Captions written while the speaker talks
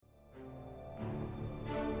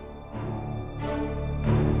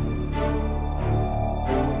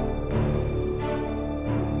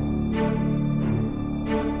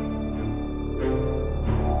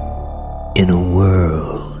In a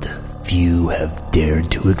world few have dared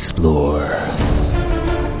to explore,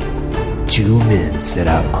 two men set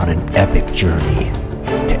out on an epic journey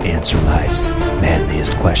to answer life's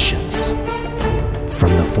manliest questions.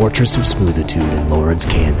 From the fortress of smoothitude in Lawrence,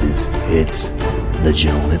 Kansas, it's the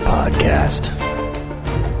Gentlemint Podcast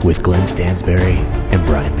with Glenn Stansberry and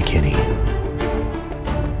Brian McKinney.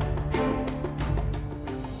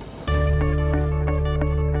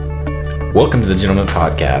 Welcome to the Gentlemint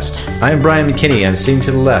Podcast. I am Brian McKinney. I'm sitting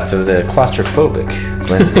to the left of the claustrophobic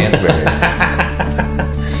Glenn Stansberry.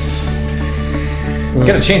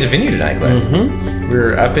 Got to change the venue tonight, Glenn. Mm-hmm.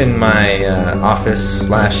 We're up in my office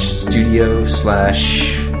 / studio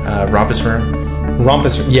 / rumpus room.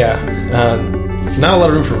 Rumpus, yeah. Not a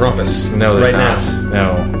lot of room for rumpus. No, there's right not.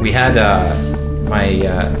 No, we had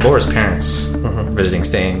my Laura's parents visiting,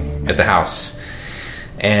 staying at the house.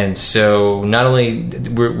 And so not only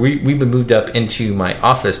we've been moved up into my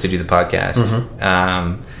office to do the podcast,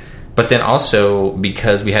 but then also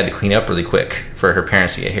because we had to clean up really quick for her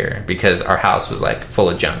parents to get here because our house was like full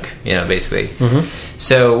of junk, basically. Mm-hmm.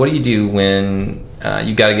 So what do you do when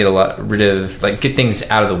you got to get get things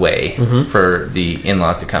out of the way for the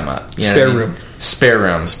in-laws to come up? Spare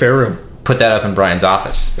room. Put that up in Brian's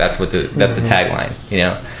office. That's what the tagline.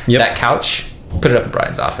 Yep. That couch. Put it up in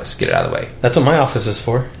Brian's office. Get it out of the way. That's what my office is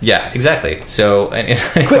for. Yeah, exactly. So, anyway,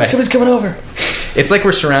 quick, somebody's coming over. It's like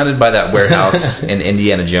we're surrounded by that warehouse in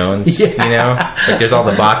Indiana Jones. Yeah. Like there's all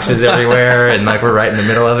the boxes everywhere, and like we're right in the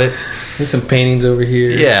middle of it. There's some paintings over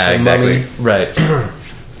here. Yeah, exactly. Mummy. Right. So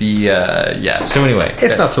anyway,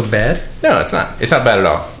 it's not so bad. No, it's not. It's not bad at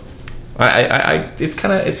all.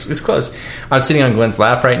 It's close. I'm sitting on Glenn's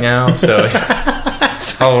lap right now, so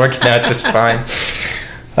it's all working out just fine.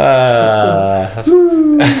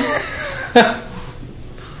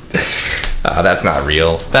 That's not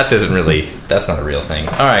real. That's not a real thing.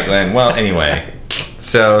 All right, Glenn. Well, anyway.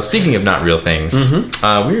 So, speaking of not real things,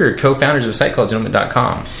 we are co-founders of a site called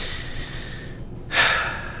Gentlemint.com.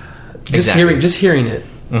 Just hearing it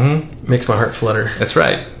makes my heart flutter. That's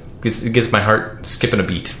right. It gets my heart skipping a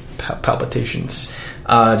beat. Palpitations.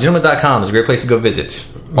 Gentlemint.com is a great place to go visit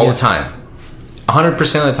all the time. 100%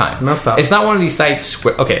 of the time. Non-stop. It's not one of these sites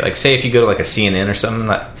where, like say if you go to like a CNN or something,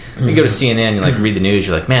 you go to CNN, you read the news,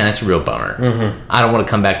 you're like, man, that's a real bummer. I don't want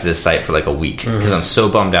to come back to this site for like a week because I'm so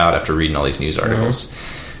bummed out after reading all these news articles.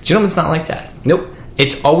 Gentlemen's not like that. Nope.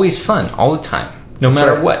 It's always fun all the time, no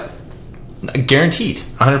matter what. Guaranteed,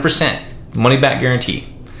 100%, money back guarantee.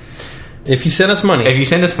 If you send us money,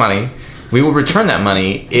 we will return that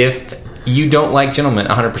money if you don't like Gentlemint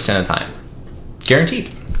 100% of the time. Guaranteed.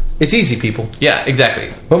 It's easy, people. Yeah,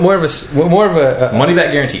 exactly. What more of a money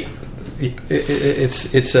back guarantee.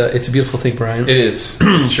 It's a beautiful thing, Brian. It is.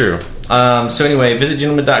 It's true. So anyway, visit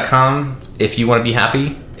gentleman.com if you want to be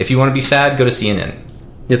happy. If you want to be sad, go to CNN.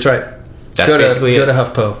 That's right. That's basically go to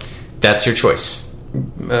HuffPo. That's your choice.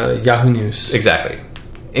 Yahoo News. Exactly.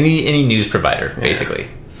 Any news provider, basically.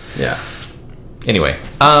 Yeah. Anyway,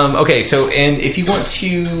 okay. So, and if you want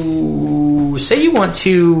to say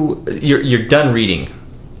you're done reading.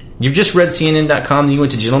 You've just read CNN.com, then you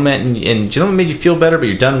went to Gentlemint, and Gentlemint made you feel better, but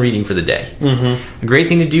you're done reading for the day. A great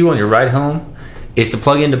thing to do on your ride home is to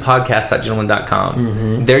plug into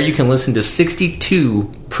podcast.gentleman.com. There you can listen to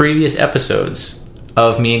 62 previous episodes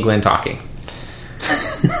of me and Glenn talking.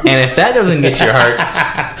 And if that doesn't get your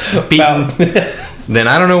heart beating, then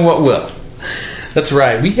I don't know what will. That's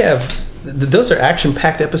right. We have... Those are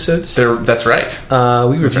action-packed episodes. That's right.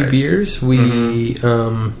 We review beers. We...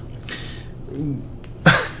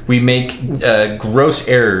 We make gross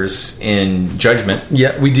errors in judgment.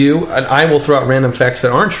 Yeah, we do. And I will throw out random facts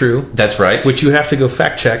that aren't true. That's right. Which you have to go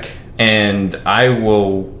fact check. And I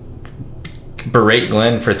will berate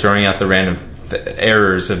Glenn for throwing out the random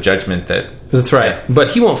errors of judgment that... That's right. Yeah. But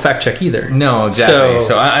he won't fact check either. No, exactly.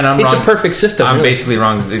 So I'm it's wrong. A perfect system. I'm really. basically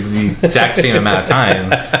wrong the exact same amount of time.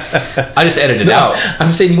 I just edited it out.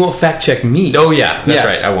 I'm saying you won't fact check me. Oh, yeah. That's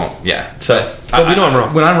right. I won't. Yeah. So, but we know I'm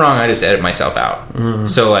wrong. When I'm wrong, I just edit myself out.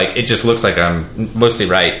 So, like, it just looks like I'm mostly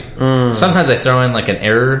right. Sometimes I throw in, like, an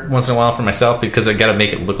error once in a while for myself because I got to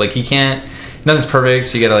make it look like he can't. Nothing's perfect,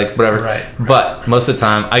 so you got to, like, whatever. Right. But most of the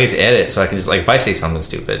time, I get to edit, so I can just, like, if I say something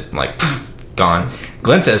stupid, I'm like, gone.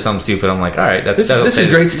 Glenn says something stupid, I'm like, all right, this is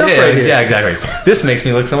great stuff right here. Yeah, exactly. This makes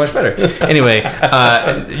me look so much better. Anyway,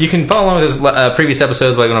 you can follow along with those previous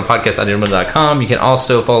episodes by going to podcast.gentlemint.com. You can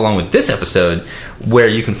also follow along with this episode, where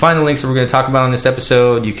you can find the links that we're going to talk about on this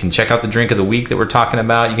episode. You can check out the drink of the week that we're talking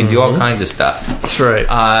about. You can do all kinds of stuff. That's right.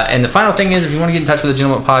 And the final thing is, if you want to get in touch with the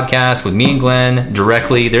Gentlemint Podcast, with me and Glenn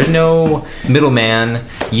directly, there's no middleman.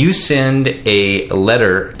 You send a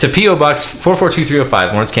letter to P.O. Box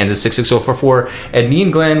 442305, Lawrence, Kansas 66044, and me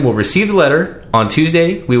and Glenn will receive the letter on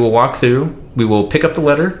Tuesday. We will walk through. We will pick up the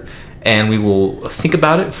letter, and we will think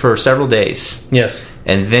about it for several days. Yes.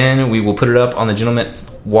 And then we will put it up on the Gentlemint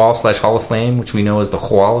wall / Hall of Fame, which we know as the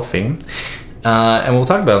Hall of Fame. And we'll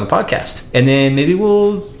talk about it on the podcast. And then maybe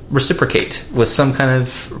we'll reciprocate with some kind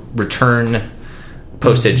of return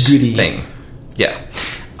postage thing. Yeah.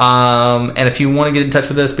 And if you want to get in touch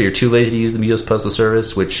with us, but you're too lazy to use the U.S. Postal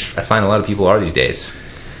Service, which I find a lot of people are these days.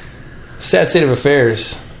 Sad state of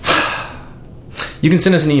affairs. You can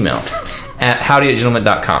send us an email at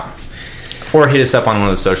howdy@gentlemint.com. Or hit us up on one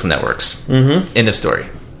of the social networks. End of story.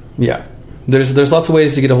 Yeah. There's lots of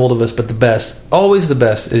ways to get a hold of us, but the best, always the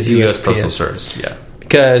best, is U.S. Postal Service. Yeah.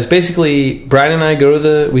 Because basically, Brian and I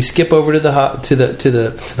we skip over we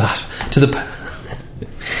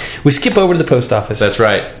skip over to the post office. That's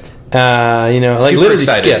right. Like super literally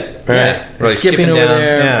excited. Skip. Right. Yeah. We're skipping over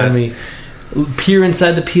there, and we peer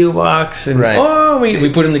inside the P.O. box, and we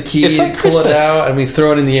put in the key, it's like pull Christmas. it out, and we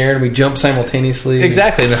throw it in the air, and we jump simultaneously.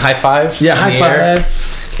 Exactly, and then high five. Yeah, high five.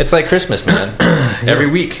 It's like Christmas, man. Every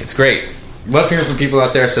week, it's great. Love hearing from people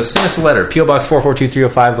out there. So send us a letter, P.O. Box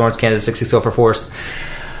 442305, Lawrence, Kansas 66044.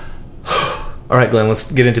 All right, Glenn,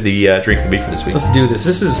 let's get into the drink of the week for this week. Let's do this.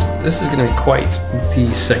 This is going to be quite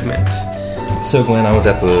the segment. So, Glenn, I was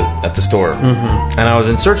at the store, and I was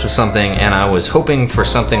in search of something, and I was hoping for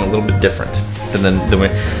something a little bit different than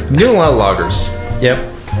I'm doing a lot of lagers. Yep.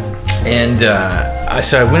 And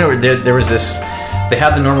so I went over there. There was this. They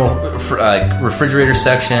have the normal refrigerator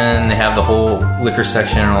section. They have the whole liquor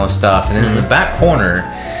section and all this stuff. And then in the back corner,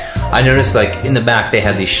 I noticed in the back they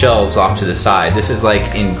had these shelves off to the side. This is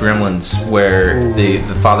like in Gremlins, where the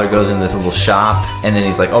father goes in this little shop, and then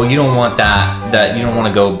he's like, "Oh, you don't want that you don't want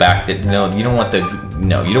to go back to you don't want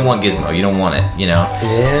you don't want Gizmo, you don't want it,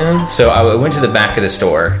 Yeah. So I went to the back of the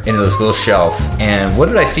store into this little shelf, and what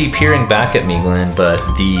did I see peering back at me, Glenn? But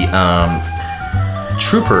the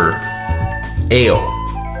Trooper Ale,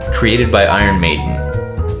 created by Iron Maiden.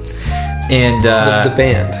 And the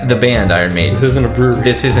band Iron Maiden. This isn't a brewery.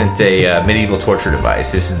 This isn't a medieval torture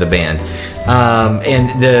device. This is the band.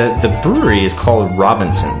 And the brewery is called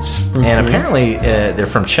Robinson's. And apparently they're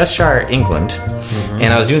from Cheshire, England.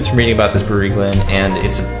 And I was doing some reading about this brewery, Glenn, and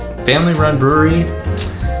it's a family-run brewery.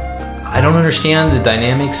 I don't understand the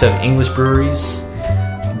dynamics of English breweries,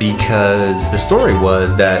 because the story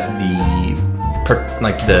was that the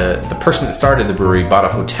person that started the brewery bought a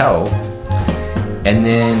hotel and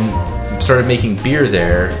then started making beer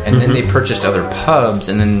there, and then they purchased other pubs,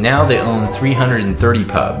 and then now they own 330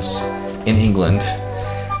 pubs in England,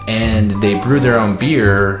 and they brew their own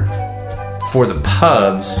beer for the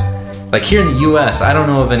pubs. Like here in the US, I don't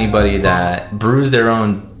know of anybody that brews their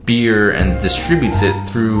own beer and distributes it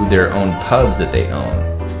through their own pubs that they own.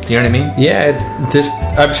 Do you know what I mean? Yeah,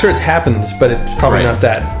 I'm sure it happens, but it's probably not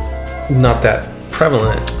that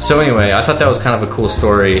prevalent. So anyway, I thought that was kind of a cool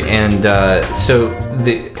story, and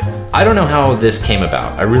I don't know how this came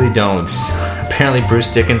about. I really don't. Apparently, Bruce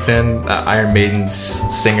Dickinson, Iron Maiden's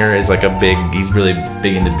singer, is he's really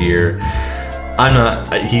big into beer.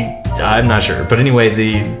 I'm not sure, but anyway,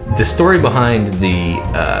 the story behind the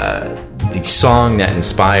song that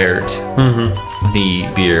inspired the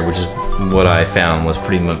beer, which is what I found was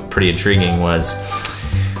pretty intriguing, was.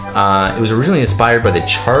 It was originally inspired by the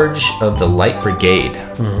Charge of the Light Brigade.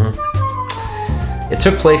 It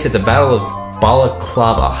took place at the Battle of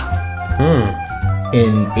Balaclava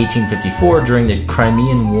in 1854 during the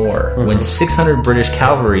Crimean War, when 600 British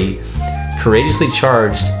cavalry courageously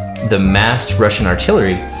charged the massed Russian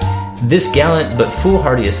artillery. This gallant but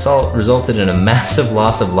foolhardy assault resulted in a massive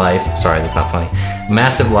loss of life. Sorry, that's not funny.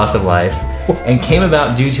 Massive loss of life. And came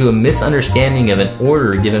about due to a misunderstanding of an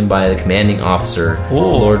order given by the commanding officer,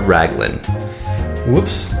 Lord Raglan.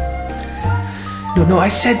 Whoops. No, I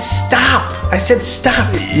said stop.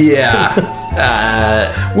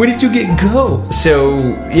 Yeah. Where did you go? So,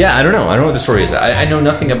 yeah, I don't know. I don't know what the story is. I know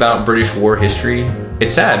nothing about British war history.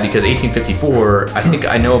 It's sad because 1854, I think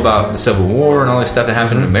I know about the Civil War and all this stuff that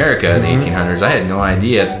happened in America in the 1800s. I had no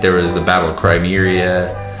idea that there was the Battle of Crimean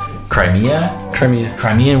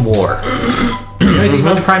War. You know anything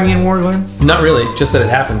about the Crimean War, Glenn? Not really, just that it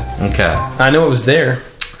happened. Okay. I know it was there.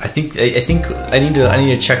 I think I need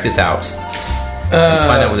to check this out and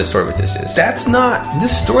find out what the story with this is.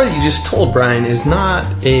 This story that you just told, Brian, is not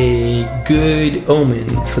a good omen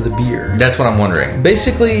for the beer. That's what I'm wondering.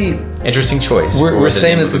 Basically, interesting choice. We're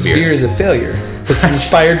saying that this beer is a failure. It's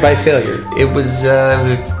inspired by failure. It was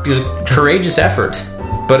a courageous effort,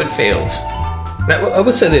 but it failed. Now, I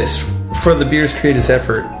would say this: for the beer's courageous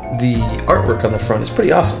effort, the artwork on the front is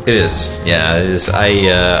pretty awesome. It is. Yeah, it is.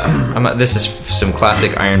 This is some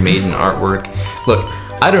classic Iron Maiden artwork. Look,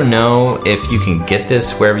 I don't know if you can get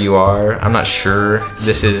this wherever you are. I'm not sure.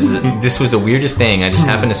 This was the weirdest thing. I just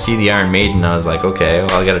happened to see the Iron Maiden, and I was like, okay,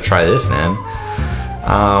 well, I got to try this then.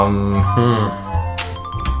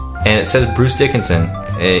 And it says Bruce Dickinson.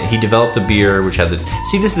 He developed a beer which has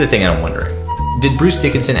See, this is the thing I'm wondering. Did Bruce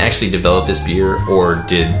Dickinson actually develop this beer, or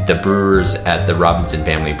did the brewers at the Robinson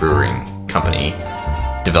Family Brewing Company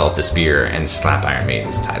develop this beer and slap Iron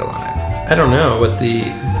Maiden's title on it? I don't know, but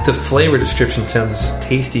the flavor description sounds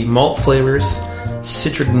tasty. Malt flavors,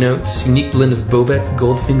 citric notes, unique blend of Bobek,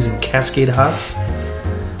 Goldfinns, and Cascade hops.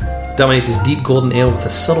 Dominate this deep golden ale with a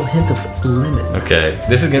subtle hint of lemon. Okay,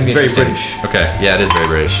 this is going to be very interesting. British. Okay, yeah, it is very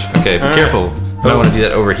British. Okay, be careful. You might want to do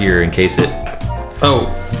that over here in case it...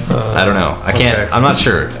 I don't know. I can't... Okay. I'm not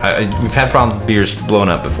sure. We've had problems with beers blowing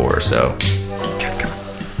up before, so...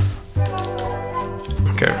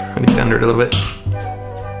 Okay, I need to under it a little bit.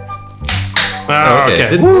 Okay. It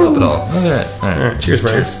didn't blow up at all. Look at that. All right. Cheers,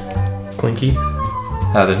 Brian. Clinky.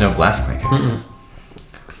 There's no glass clinking.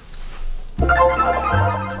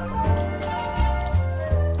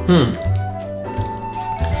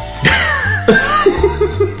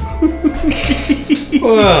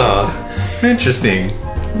 Wow. Interesting.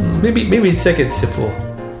 Maybe second sip will.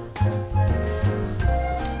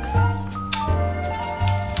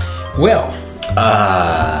 Well.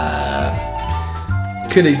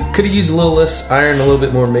 Could have used a little less iron, a little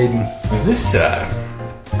bit more Maiden. Is this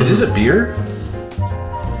a beer?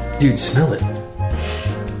 Dude, smell it.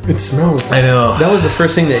 It smells. I know. That was the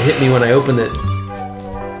first thing that hit me when I opened it.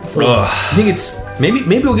 I think it's maybe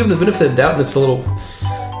we'll give it the benefit of the doubt, and it's a little.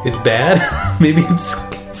 It's bad. Maybe it's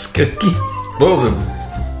skunky. Well, it was a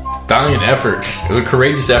valiant effort. It was a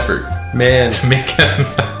courageous effort, man, to make a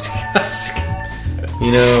task.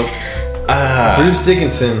 You know, Bruce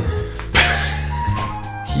Dickinson.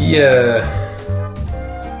 He.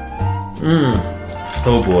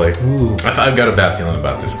 Oh boy. Ooh. I've got a bad feeling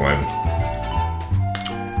about this, Glenn.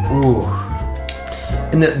 Ooh.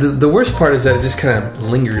 And the worst part is that it just kind of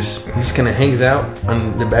lingers. It just kind of hangs out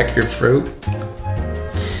on the back of your throat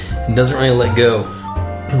and doesn't really let go.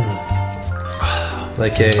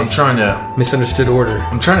 Like I'm trying to misunderstood order.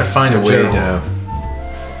 I'm trying to find a way to.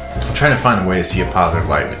 I'm trying to find a way to see a positive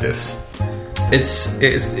light with this.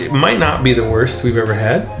 It might not be the worst we've ever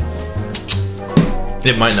had.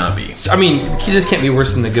 It might not be. I mean, this can't be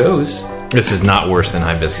worse than the Goes. This is not worse than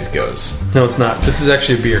Hibiscus Goes. No, it's not. This is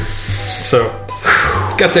actually a beer. So,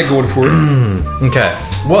 it's got that going for it. Okay.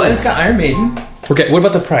 Well, and it's got Iron Maiden. Okay, what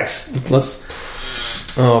about the price? Let's...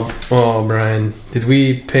 Oh, Brian. Did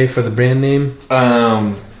we pay for the brand name?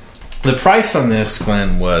 The price on this,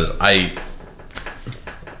 Glenn, was... It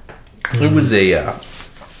was a...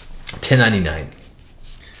 $10.99.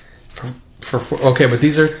 Okay, but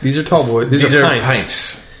these are tall boys. These are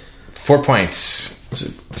pints. 4 pints.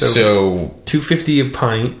 So $2.50 a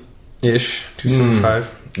pint ish. $2.75.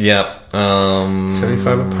 Yep.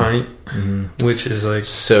 $75 a pint, which is like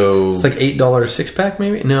it's like $8 6-pack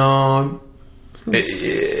maybe. No,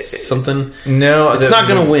 something. No, it's not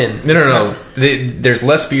going to win. No. There's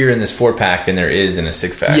less beer in this 4-pack than there is in a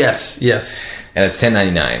 6-pack. Yes, and it's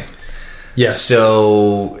 $10.99. Yes.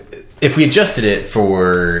 So if we adjusted it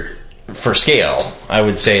for scale, I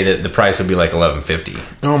would say that the price would be like $11.50.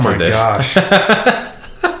 Oh my gosh!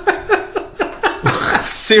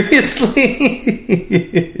 Seriously?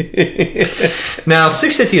 Now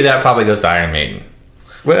 $6.50 of that probably goes to Iron Maiden.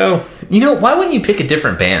 Well, why wouldn't you pick a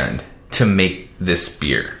different band to make this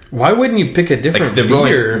beer? Why wouldn't you pick a different like the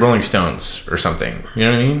beer? Rolling Stones or something? You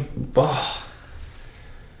know what I mean? Oh.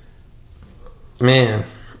 Man,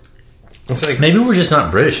 it's like maybe we're just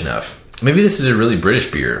not British enough. Maybe this is a really British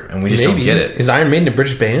beer, and we just don't get it. Is Iron Maiden a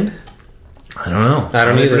British band? I don't know. I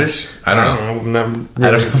don't either. British? I don't know.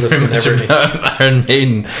 I don't listen much about Iron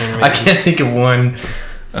Maiden. I can't think of one.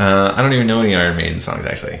 I don't even know any Iron Maiden songs,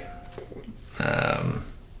 actually.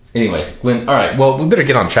 Anyway, Glenn, all right. Well, we better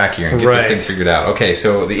get on track here and get this thing figured out. Okay,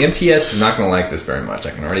 so the MTS is not going to like this very much.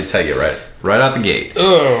 I can already tell you right out the gate.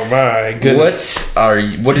 Oh my goodness!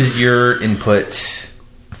 What is your input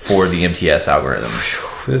for the MTS algorithm?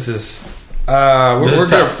 This is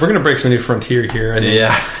we're gonna break some new frontier here. I think.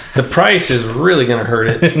 Yeah. The price is really going to hurt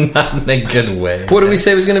it. Not in a good way. What did we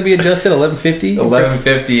say was going to be adjusted? $11.50?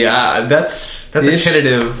 $11.50. That's a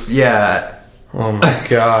tentative. Yeah. Oh my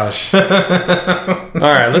gosh. All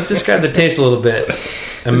right, let's describe the taste a little bit.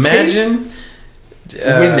 Imagine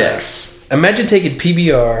Windex. Imagine taking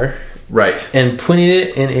PBR, right, and putting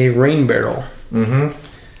it in a rain barrel. Mm-hmm.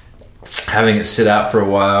 Having it sit out for a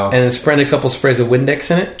while, and then spraying a couple sprays of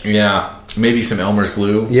Windex in it. Yeah, maybe some Elmer's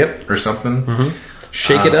glue. Yep, or something. Mm-hmm.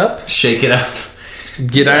 Shake it up. Shake it up.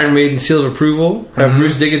 Get Iron Maiden seal of approval. Have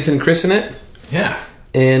Bruce Dickinson christen it. Yeah.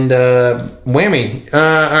 And whammy.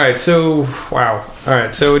 All right, so wow. All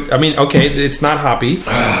right, so I mean, okay, it's not hoppy.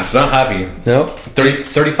 It's not hoppy. Nope.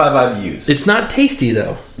 35 IBUs. It's not tasty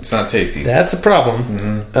though. It's not tasty. That's a problem.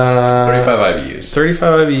 35 IBUs.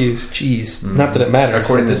 35 IBUs. Jeez, not that it matters.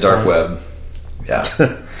 According to the dark web. Yeah.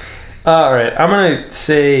 All right, I'm gonna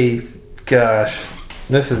say, gosh,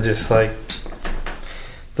 this is just like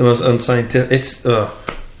the most unscientific. It's what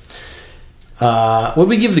do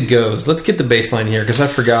we give the goes? Let's get the baseline here because I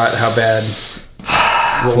forgot how bad.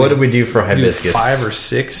 What did we do for hibiscus? 5 or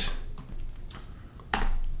 6.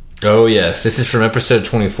 Oh yes, this is from episode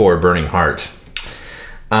 24, Burning Heart.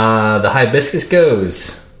 The hibiscus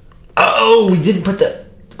goes. Oh, we didn't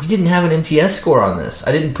have an MTS score on this.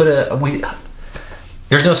 I didn't put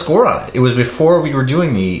there's no score on it. It was before we were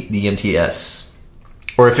doing the MTS,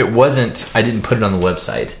 or if it wasn't, I didn't put it on the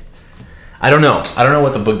website. I don't know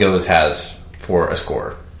what the book goes has for a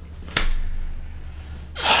score.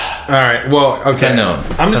 All right. Well, okay. No.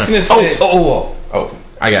 I'm just gonna say. Oh!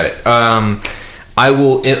 I got it.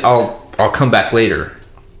 I'll come back later.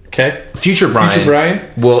 Okay. Future Brian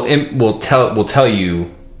will tell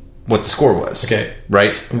you what the score was. Okay.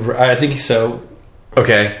 Right. I think so.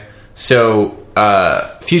 Okay. So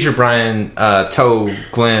Future Brian told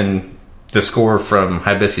Glenn the score from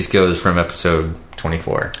Hibiscus Goes from episode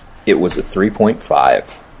 24. It was a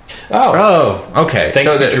 3.5. Oh, okay.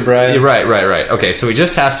 Thanks, Future Brian. Right. Okay, so he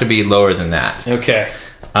just has to be lower than that. Okay.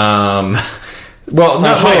 Well,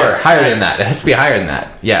 not lower, higher than that. It has to be higher than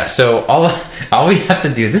that. Yeah. So all we have to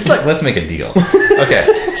do. This is like, let's make a deal. Okay.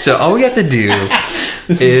 So all we have to do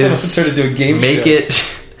is try to do a game make show.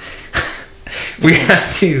 it.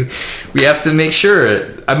 We have to make sure.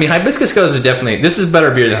 I mean, Hibiscus Goes is definitely. This is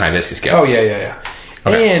better beer than Hibiscus Goes. Oh yeah.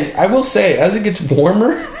 Okay. And I will say, as it gets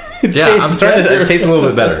warmer. I'm starting to taste a little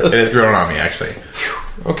bit better. It is growing on me, actually.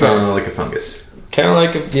 Okay. Like a fungus. Kind of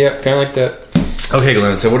like that. Okay,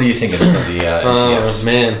 Glenn, so what are you thinking of the MTS? Oh,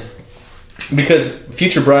 man. Because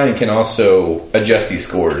Future Brian can also adjust these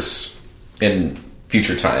scores in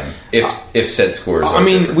future time, if said scores are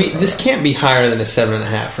different. This can't be higher than a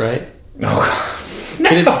 7.5, right? No.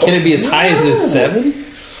 Can it be as high as a 7?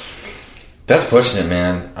 That's pushing it,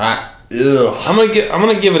 man. I'm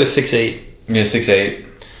gonna give it a 6.8. Yeah, 6.8.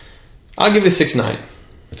 I'll give it a 6.9.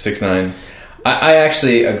 6.9. I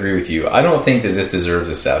actually agree with you. I don't think that this deserves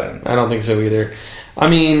a 7. I don't think so either. I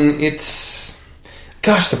mean,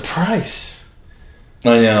 gosh, the price.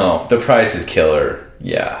 I know the price is killer.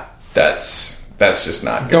 Yeah, that's just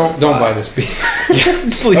not good. Don't buy this beer.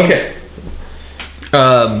 Please. Okay.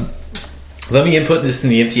 Let me input this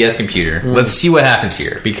in the MTS computer. Let's see what happens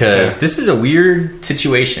here because this is a weird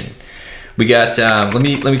situation. We got. Let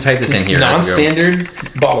me type this in here. Non-standard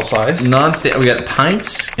bottle size. We got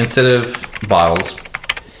pints instead of bottles.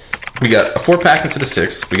 We got a 4-pack instead of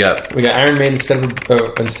 6. We got Iron Maiden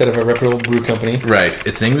instead of a reputable brew company. Right.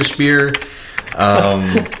 It's an English beer.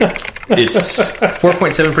 It's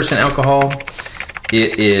 4.7% alcohol.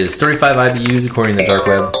 It is 35 IBUs according to the dark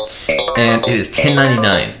web, and it is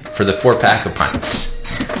 $10.99 for the 4-pack of pints.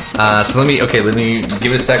 So let me give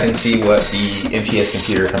it a second and see what the MTS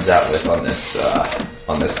computer comes out with on this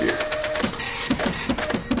beer.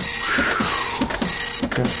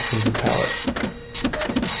 This is the palette.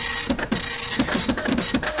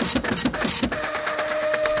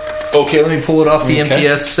 Okay, let me pull it off the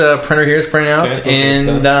MTS printer here. It's printing out, it's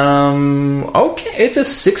a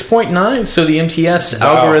 6.9. So the MTS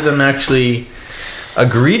algorithm actually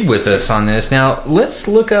agreed with us on this. Now let's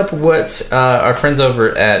look up what our friends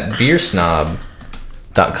over at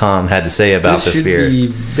beersnob.com had to say about this beer. This should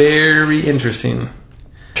be very interesting.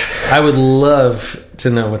 I would love to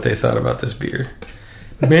know what they thought about this beer,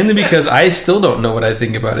 mainly because I still don't know what I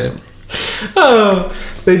think about it. Oh,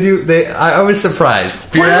 they do. I was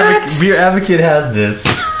surprised. Beer Advocate has this.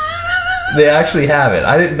 They actually have it.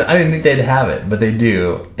 I didn't think they'd have it, but they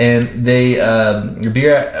do. And they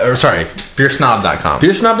beersnob.com.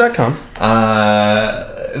 Beersnob.com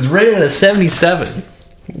is rated at a 77.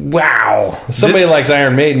 Wow. Somebody likes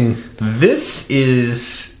Iron Maiden. This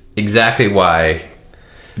is exactly why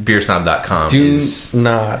beersnob.com. Do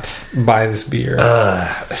not buy this beer.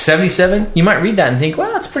 77. You might read that and think,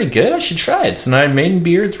 well, that's pretty good. I should try it. It's an Iron Maiden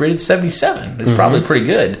beer. It's rated 77. It's probably pretty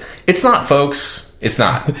good. It's not, folks. It's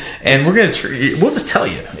not. And we'll just tell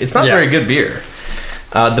you, it's not very good beer.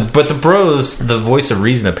 But the bros, the voice of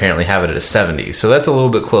reason, apparently have it at a 70. So that's a little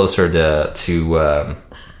bit closer to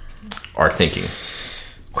our thinking.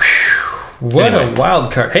 What a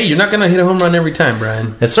wild card. Hey, you're not going to hit a home run every time,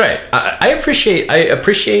 Brian. That's right. I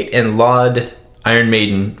appreciate and laud Iron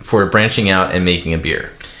Maiden for branching out and making a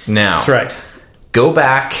beer. Now, that's right. Go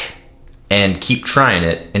back and keep trying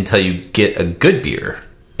it until you get a good beer,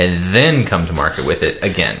 and then come to market with it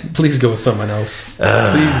again. Please go with someone else.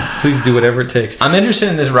 Please do whatever it takes. I'm interested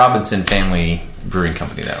in this Robinson family brewing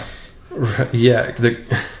company, though. Yeah.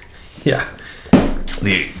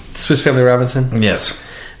 The Swiss Family Robinson? Yes.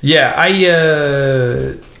 Yeah,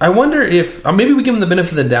 I wonder if maybe we give them the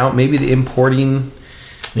benefit of the doubt. Maybe the importing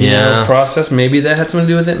process, maybe that had something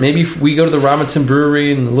to do with it. Maybe if we go to the Robinson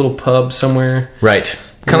Brewery in a little pub somewhere. Right.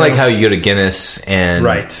 Kind of like how you go to Guinness and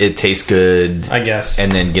it tastes good. I guess.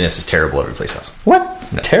 And then Guinness is terrible every place else.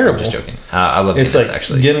 What? No, terrible? I'm just joking. I love Guinness,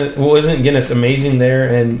 actually. Guinness, isn't Guinness amazing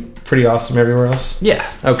there and pretty awesome everywhere else? Yeah.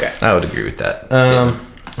 Okay. I would agree with that.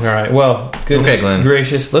 All right. Well, goodness Glenn.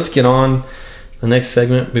 gracious. Let's get on the next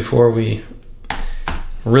segment before we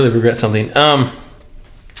really regret something. I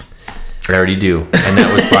already do, and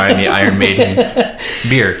that was buying the Iron Maiden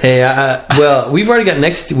beer. Hey, well, we've already got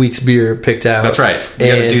next week's beer picked out. That's right. We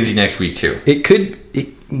got a doozy next week too.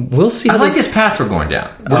 We'll see. I like this path we're going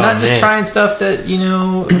down. We're not just trying stuff that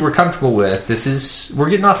we're comfortable with. We're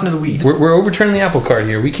getting off into the weeds. We're overturning the apple cart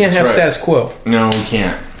here. We can't have status quo. No, we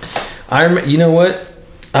can't. You know what?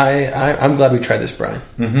 I'm glad we tried this, Brian.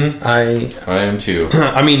 Mm-hmm. I am too.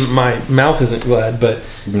 I mean, my mouth isn't glad, but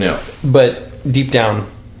deep down,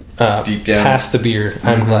 past the beer,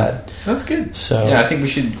 I'm glad. That's good. So yeah, I think we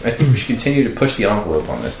should continue to push the envelope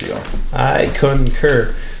on this deal. I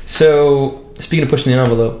concur. So speaking of pushing the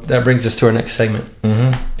envelope, that brings us to our next segment,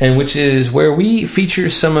 and which is where we feature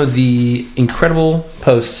some of the incredible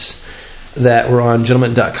posts that were on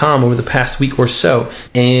Gentlemint.com over the past week or so,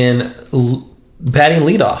 and batting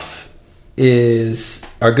leadoff is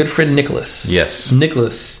our good friend Nicholas. Yes.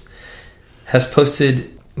 Nicholas has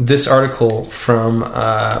posted this article from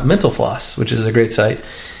Mental Floss, which is a great site,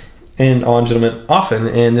 and on Gentleman often.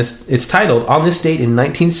 And it's titled, "On this date in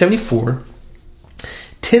 1974,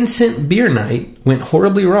 10-cent beer night went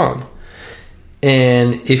horribly wrong."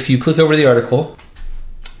 And if you click over the article,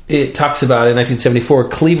 it talks about in 1974,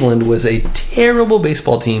 Cleveland was a terrible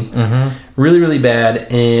baseball team. Really, really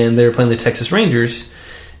bad. And they were playing the Texas Rangers.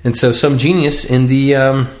 And so some genius in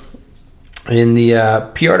the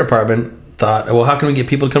PR department thought, well, how can we get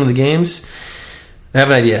people to come to the games? I have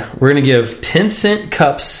an idea. We're going to give 10-cent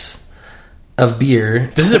cups of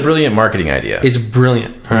beer. This is a brilliant marketing idea. It's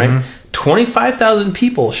brilliant. All right. 25,000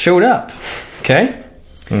 people showed up. Okay?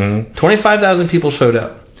 25,000 people showed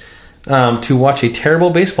up. To watch a terrible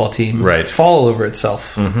baseball team fall over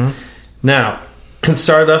itself. Now, it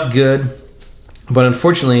started off good, but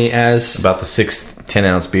unfortunately, as about the 6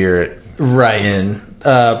 10-ounce beer,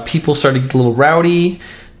 people started to get a little rowdy.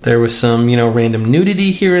 There was some, random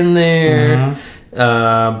nudity here and there.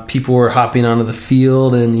 People were hopping onto the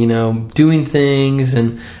field and doing things.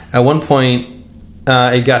 And at one point,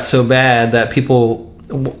 it got so bad that people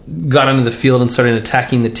got onto the field and started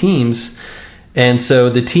attacking the teams. And so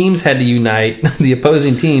the teams had to unite. The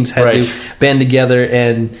opposing teams had to band together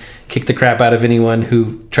and kick the crap out of anyone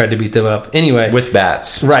who tried to beat them up. Anyway. With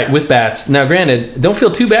bats. Right, with bats. Now, granted, don't feel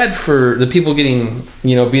too bad for the people getting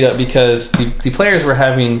beat up, because the players were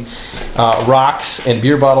having rocks and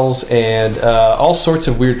beer bottles and all sorts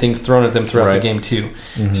of weird things thrown at them throughout the game, too.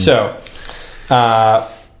 So,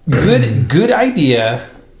 good idea.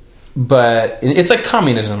 But it's like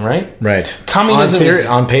communism, right? Right. Communism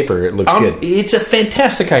on paper, it looks good. It's a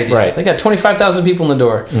fantastic idea. Right. They got 25,000 people in the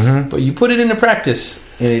door. But you put it into practice,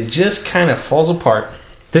 and it just kind of falls apart.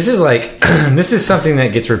 This is this is something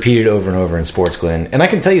that gets repeated over and over in sports, Glenn. And I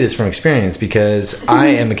can tell you this from experience because I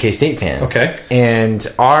am a K-State fan. Okay. And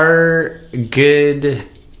our great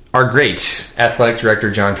athletic director,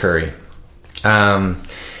 John Curry,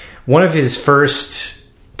 one of his first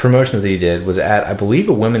promotions that he did was at, I believe,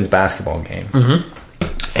 a women's basketball game.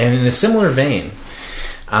 And in a similar vein,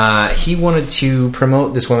 he wanted to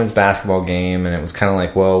promote this women's basketball game, and it was kind of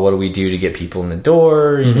like, well, what do we do to get people in the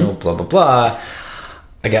door? Blah, blah, blah.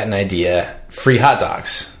 I got an idea. Free hot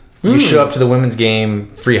dogs. You show up to the women's game,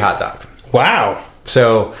 free hot dog. Wow.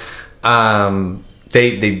 So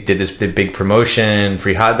they did this big promotion,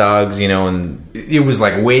 free hot dogs, and it was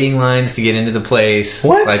like waiting lines to get into the place.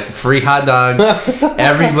 What? Like free hot dogs.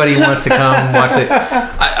 Everybody wants to come watch it.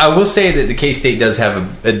 I will say that the K-State does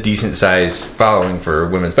have a decent sized following for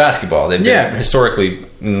women's basketball. They've been historically,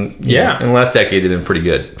 in the last decade, they've been pretty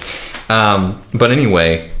good. But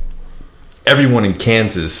anyway, everyone in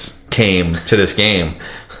Kansas came to this game.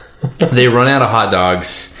 They run out of hot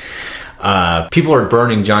dogs. People are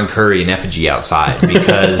burning John Curry in effigy outside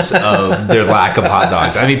because of their lack of hot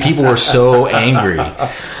dogs. I mean, people were so angry.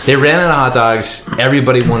 They ran out of hot dogs.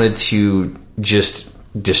 Everybody wanted to just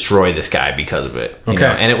destroy this guy because of it. Okay.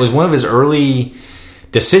 And it was one of his early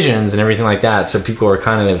decisions and everything like that. So people are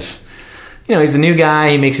kind of, he's the new guy.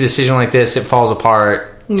 He makes a decision like this. It falls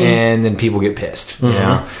apart. And then people get pissed,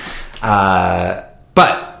 but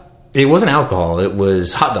it wasn't alcohol. It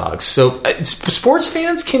was hot dogs. So sports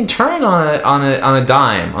fans can turn on a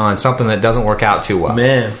dime on something that doesn't work out too well.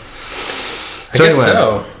 Man,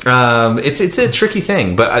 it's a tricky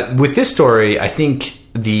thing. But with this story, I think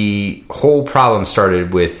the whole problem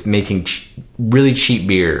started with making really cheap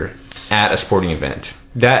beer at a sporting event.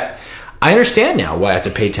 That I understand now why I have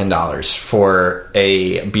to pay $10 for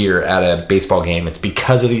a beer at a baseball game. It's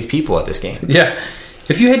because of these people at this game. Yeah.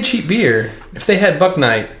 If you had cheap beer, if they had Buck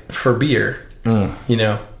Night for beer,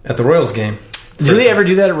 at the Royals game. Do they ever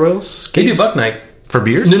do that at Royals? They do Buck Night. For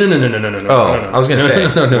beers? No. I was going to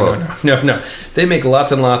say. No. They make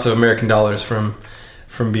lots and lots of American dollars from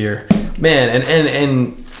beer. Man,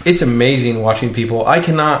 and it's amazing watching people. I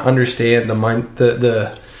cannot understand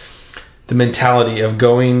the mentality of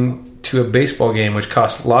going to a baseball game, which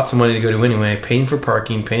costs lots of money to go to anyway, paying for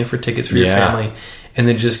parking, paying for tickets for your family, and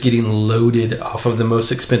then just getting loaded off of the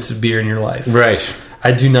most expensive beer in your life. Right.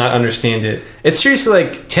 I do not understand it. It's seriously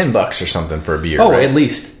like $10 or something for a beer. Oh, right? At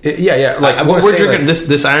least. Yeah. Like what we're drinking,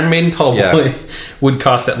 this Iron Maiden Tall Boy would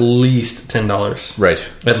cost at least $10.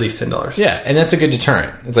 Right. At least $10. Yeah, and that's a good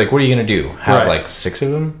deterrent. It's like, what are you going to do? Have like 6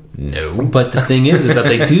 of them? No. But the thing is that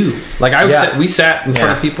they do. Like we sat in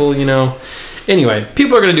front of people, Anyway,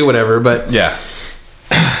 people are going to do whatever, but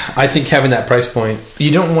I think having that price point,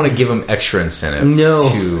 you don't want to give them extra incentive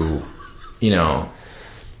to,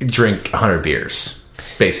 drink 100 beers.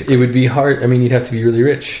 Basically, it would be hard. I mean, you'd have to be really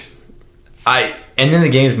rich. And then the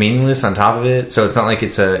game's meaningless on top of it, so it's not like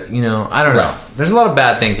it's I don't know. There's a lot of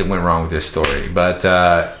bad things that went wrong with this story, but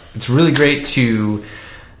it's really great to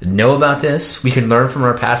know about this. We can learn from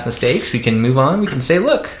our past mistakes. We can move on. We can say,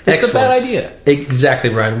 look, this is a bad idea. Exactly,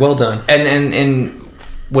 Brian. Well done. And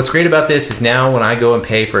what's great about this is now when I go and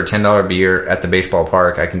pay for a $10 beer at the baseball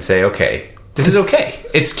park, I can say, okay, this is okay.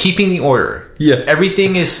 It's keeping the order. Yeah.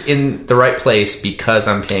 Everything is in the right place because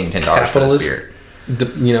I'm paying $10 for this beer.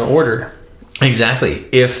 Order. Exactly.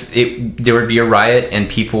 There would be a riot and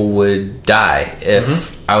people would die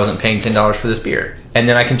if I wasn't paying $10 for this beer. And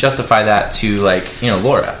then I can justify that to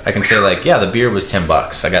Laura. I can say the beer was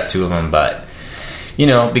 $10. I got 2 of them, but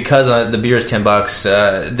because the beer is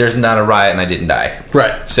 $10, there's not a riot and I didn't die.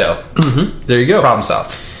 Right. So there you go. Problem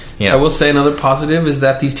solved. I will say another positive is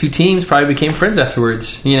that these two teams probably became friends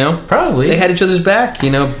afterwards. Probably they had each other's back.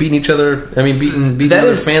 Beating each other. I mean, beating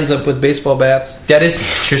other fans up with baseball bats. That is the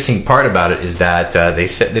interesting part about it is that they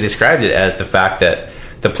described it as the fact that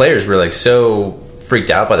the players were so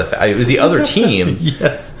freaked out by the fact it was the other team.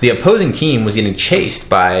 Yes, the opposing team was getting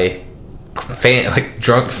chased by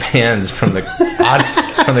drunk fans from the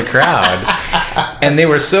from the crowd, and they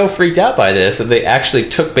were so freaked out by this that they actually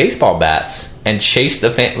took baseball bats and chased the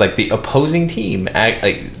the opposing team.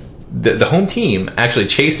 The home team actually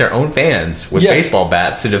chased their own fans with baseball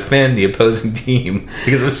bats to defend the opposing team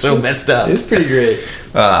because it was so messed up. It's pretty great.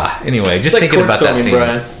 Anyway, just thinking about that scene.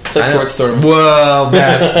 Brian. It's like court storming. Well,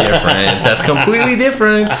 that's different. That's completely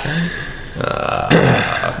different.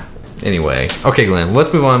 Anyway, okay, Glenn,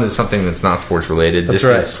 let's move on to something that's not sports related. This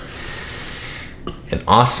is an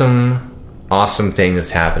awesome thing that's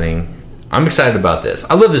happening. I'm excited about this.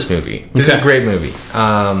 I love this movie. This is a great movie.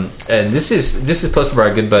 And this is posted by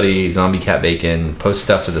our good buddy Zombie Cat Bacon. Posts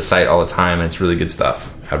stuff to the site all the time, and it's really good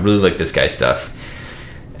stuff. I really like this guy's stuff.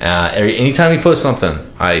 Anytime he posts something,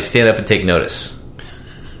 I stand up and take notice.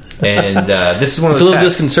 And this is one of those. It's a little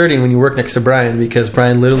disconcerting when you work next to Brian because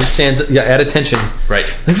Brian literally stands at attention.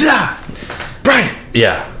 Right. Brian.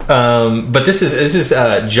 Yeah. But this is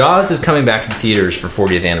Jaws is coming back to the theaters for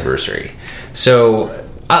 40th anniversary. So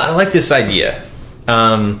I like this idea.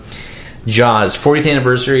 Jaws 40th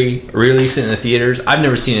anniversary, released it in the theaters. I've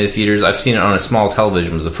never seen it in the theaters. I've seen it on a small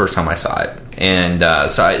television. Was the first time I saw it, and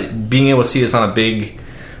being able to see this on a big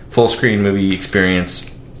full screen movie experience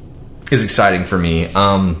is exciting for me.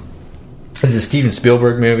 This is a Steven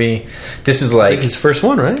Spielberg movie. This was like his first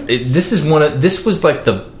one, right? This was like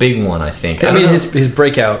the big one, I think. I mean, his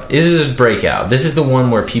breakout. This is his breakout. This is the one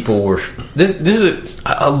where people were.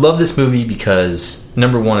 I love this movie because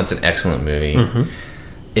number one, it's an excellent movie. Mm-hmm.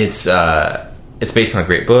 It's based on a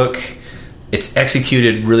great book. It's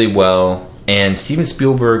executed really well, and Steven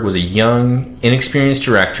Spielberg was a young, inexperienced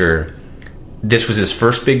director. This was his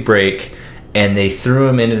first big break, and they threw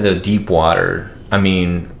him into the deep water. I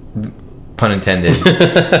mean, pun intended.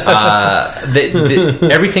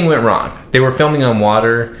 Everything went wrong. They were filming on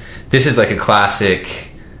water. This is like a classic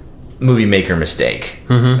movie maker mistake.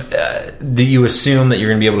 Mm-hmm. You assume that you're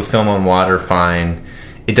going to be able to film on water fine.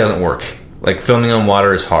 It doesn't work. Like, filming on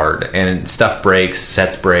water is hard, and stuff breaks,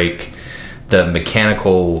 sets break. The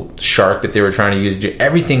mechanical shark that they were trying to use,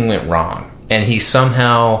 everything went wrong. And he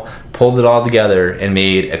somehow pulled it all together and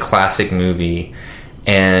made a classic movie,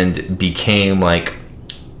 and became like,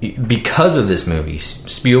 because of this movie,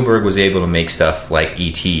 Spielberg was able to make stuff like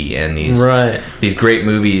E.T. and these great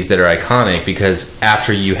movies that are iconic, because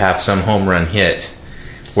after you have some home run hit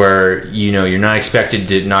where, you know, you're not expected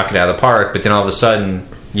to knock it out of the park, but then all of a sudden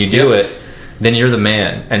you do it, then you're the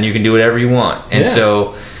man and you can do whatever you want. And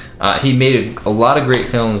so he made a lot of great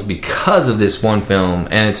films because of this one film,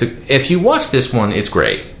 and if you watch this one, it's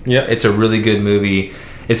great. Yeah, it's a really good movie.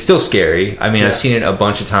 It's still scary. I mean, I've seen it a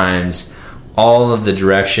bunch of times. All of the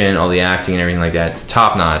direction, all the acting and everything like that,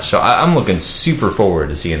 top notch. So I'm looking super forward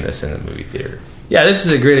to seeing this in the movie theater. Yeah, this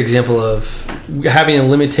is a great example of having a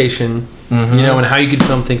limitation, mm-hmm. you know, and how you could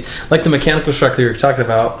film things. Like the mechanical shark that you were talking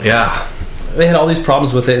about. Yeah. They had all these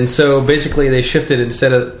problems with it, and so basically they shifted,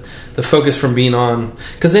 instead of the focus from being on,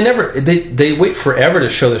 because they wait forever to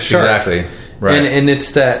show the shark. Exactly. Right. And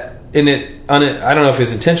it's that, I don't know if it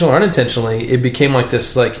was intentional or unintentionally, it became like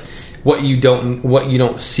this, like, what you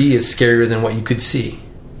don't see is scarier than what you could see.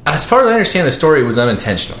 As far as I understand the story, it was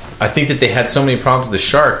unintentional. I think that they had so many problems with the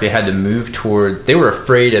shark, they had to move toward, they were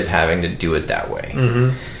afraid of having to do it that way.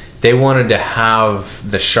 Mm-hmm. They wanted to have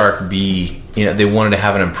the shark be, you know, they wanted to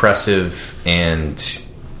have an impressive and,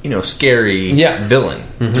 you know, scary villain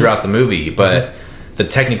mm-hmm. throughout the movie, but mm-hmm. the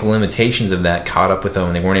technical limitations of that caught up with them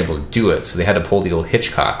and they weren't able to do it, so they had to pull the old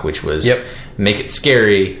Hitchcock, which was make it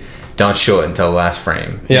scary, don't show it until the last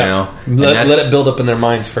frame. You know? Let it build up in their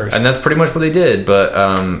minds first. And that's pretty much what they did,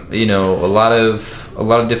 but you know, a lot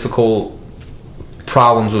of difficult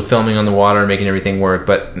problems with filming on the water and making everything work,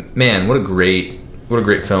 but man, what a great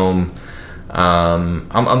film.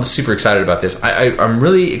 I'm super excited about this. I'm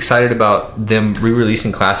really excited about them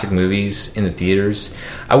re-releasing classic movies in the theaters.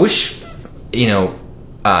 I wish, you know,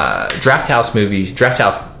 Alamo Draft House movie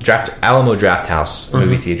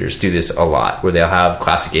theaters do this a lot, where they'll have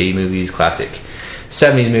classic 80 movies, classic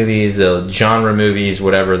 70s movies, they'll genre movies,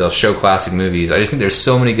 whatever, they'll show classic movies. I just think there's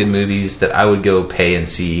so many good movies that I would go pay and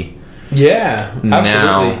see. Yeah, absolutely.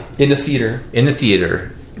 Now, in the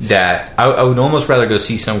theater. That I would almost rather go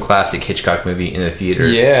see some classic Hitchcock movie in the theater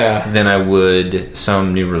than I would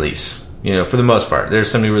some new release. You know, for the most part. There's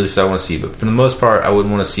some new releases I want to see, but for the most part, I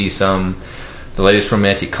wouldn't want to see the latest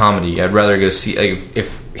romantic comedy. I'd rather go see, like,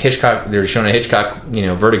 if Hitchcock, they're showing a Hitchcock, you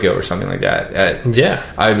know, Vertigo or something like that.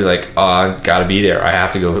 I'd be like, oh, I've got to be there. I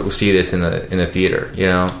have to go see this in the theater, you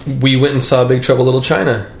know? We went and saw Big Trouble Little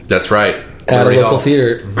China. That's right. At a local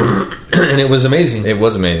theater. And it was amazing. It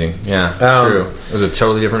was amazing. Yeah, true. It was a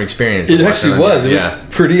totally different experience. It actually was. It was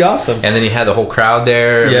pretty awesome. And then you had the whole crowd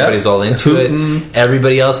there. Everybody's all into it.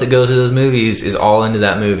 Everybody else that goes to those movies is all into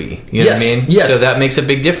that movie. You know what I mean? Yes. So that makes a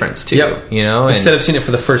big difference too. Yep. You know, instead of seeing it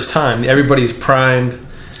for the first time, everybody's primed.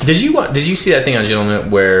 Did you see that thing on Gentlemint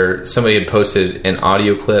where somebody had posted an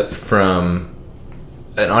audio clip from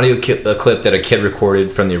a clip that a kid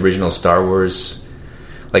recorded from the original Star Wars?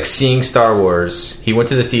 Like, seeing Star Wars, he went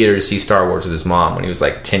to the theater to see Star Wars with his mom when he was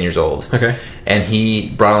like 10 years old. Okay. And he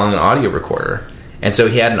brought along an audio recorder. And so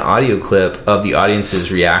he had an audio clip of the audience's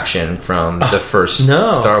reaction from the first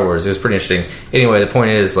Star Wars. It was pretty interesting. Anyway, the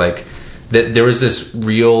point is, like, that there was this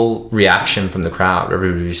real reaction from the crowd.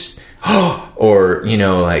 Everybody was, or, you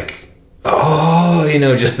know, like, you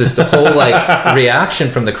know, just the whole, like, reaction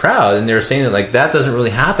from the crowd. And they were saying that, like, that doesn't really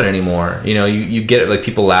happen anymore. You know, you get it, like,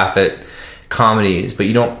 people laugh at comedies, but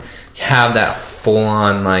you don't have that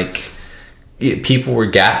full-on, like, people were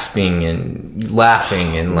gasping and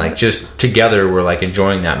laughing and, like, just together were, like,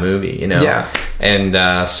 enjoying that movie, you know? Yeah.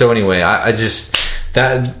 And so anyway, I just,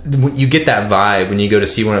 that, you get that vibe when you go to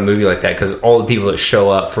see a movie like that, because all the people that show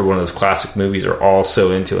up for one of those classic movies are all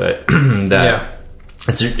so into it that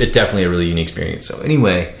it's definitely a really unique experience. So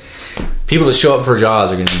anyway, people that show up for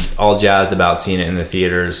Jaws are going to be all jazzed about seeing it in the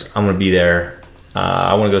theaters. I'm going to be there.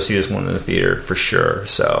 I want to go see this one in the theater for sure.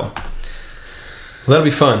 So Well, that'll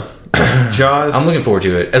be fun. Jaws. I'm looking forward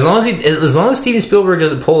to it. As long as Steven Spielberg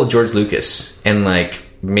doesn't pull a George Lucas and like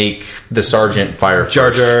make the sergeant fire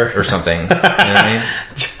Jar Jar first or something. You know what I mean?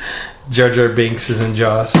 Jar Jar Binks is in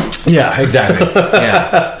Jaws. Yeah, exactly.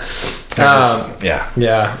 Yeah.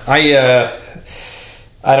 Yeah.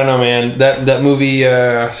 I don't know, man. That movie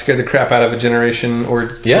scared the crap out of a generation or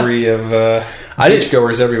three of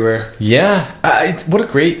beachgoers everywhere. Yeah. What a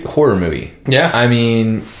great horror movie. Yeah. I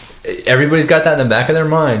mean, everybody's got that in the back of their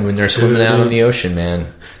mind when they're swimming out in the ocean, man.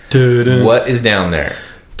 What is down there?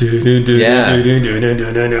 Yeah. I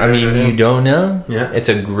mean, you don't know? Yeah. It's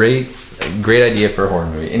a great idea for a horror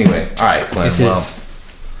movie. Anyway, all right, Glenn. Final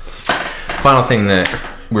thing that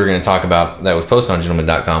we're going to talk about that was posted on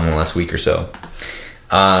Gentlemint.com in the last week or so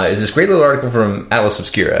is this great little article from Atlas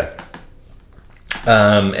Obscura.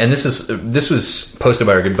 And this was posted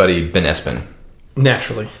by our good buddy Ben Espen.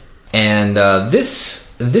 Naturally. And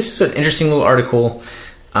this is an interesting little article,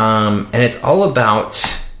 and it's all about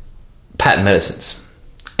patent medicines.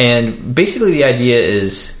 And basically the idea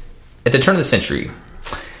is, at the turn of the century,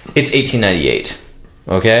 it's 1898,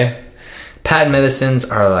 okay? Patent medicines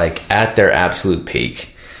are like at their absolute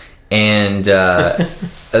peak. And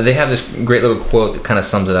they have this great little quote that kind of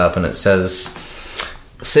sums it up, and it says,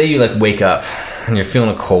 say you like wake up and you're feeling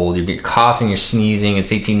a cold, you're coughing, you're sneezing, it's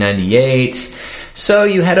 1898, so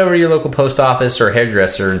you head over to your local post office or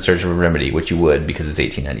hairdresser in search of a remedy, which you would because it's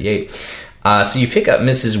 1898. So you pick up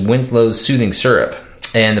Mrs. Winslow's soothing syrup,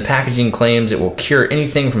 and the packaging claims it will cure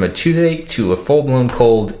anything from a toothache to a full-blown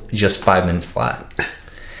cold just 5 minutes flat.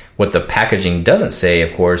 What the packaging doesn't say,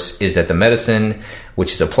 of course, is that the medicine,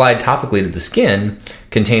 which is applied topically to the skin,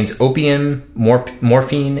 contains opium,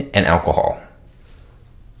 morphine, and alcohol.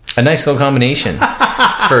 A nice little combination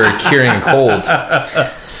for curing a cold.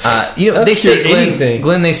 They say,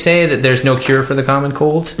 Glenn, they say that there's no cure for the common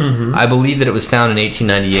cold. Mm-hmm. I believe that it was found in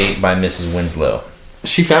 1898 by Mrs. Winslow.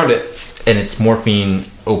 She found it. And it's morphine,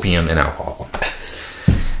 opium, and alcohol.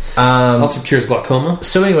 Also cures glaucoma.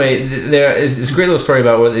 So anyway, there is this great little story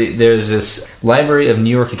about where there's this Library of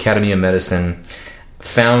New York Academy of Medicine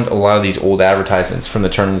found a lot of these old advertisements from the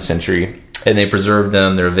turn of the century, and they preserved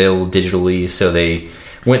them. They're available digitally, so they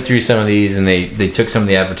went through some of these, and they took some of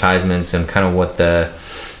the advertisements and kind of what the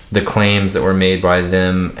claims that were made by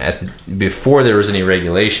them before there was any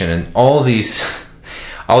regulation, and all these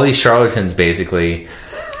charlatans basically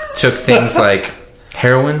took things like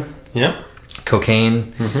heroin,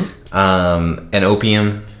 cocaine, and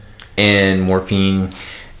opium and morphine,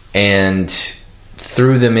 and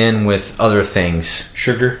threw them in with other things.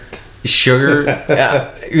 Sugar.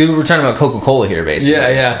 Yeah. We're talking about Coca-Cola here, basically.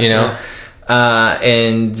 Yeah.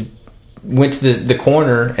 And went to the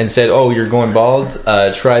corner and said, "Oh, you're going bald?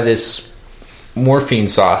 Try this morphine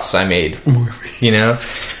sauce I made."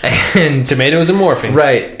 And tomatoes and morphine,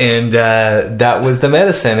 right? And that was the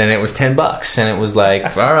medicine, and it was $10, and it was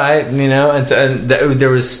like, all right, And so there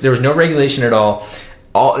was no regulation at all.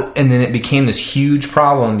 And then it became this huge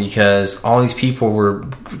problem because all these people were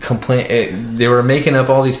they were making up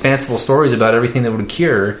all these fanciful stories about everything that would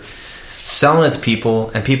cure, selling it to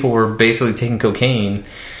people, and people were basically taking cocaine.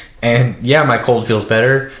 And yeah, my cold feels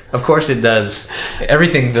better. Of course it does.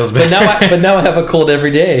 Everything feels better. But now I have a cold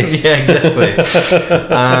every day. Yeah, exactly.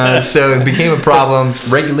 So it became a problem.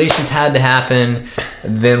 Regulations had to happen.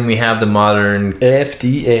 Then we have the modern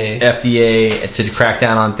FDA to crack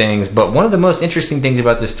down on things. But one of the most interesting things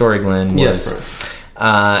about this story, Glenn, was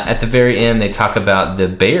at the very end they talk about the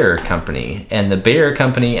Bayer Company. And the Bayer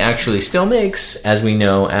Company actually still makes, as we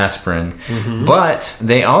know, aspirin. Mm-hmm. But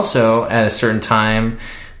they also, at a certain time,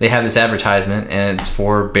 they have this advertisement, and it's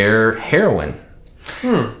for Bayer Heroin.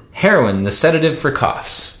 Heroin, the sedative for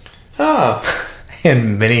coughs. Oh.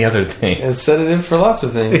 And many other things. A sedative for lots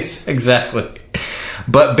of things. Exactly.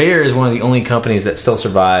 But Bayer is one of the only companies that still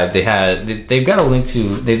survive. They've got a link to...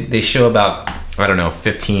 They show about,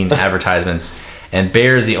 15 advertisements. And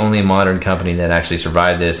Bayer is the only modern company that actually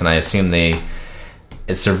survived this. And I assume it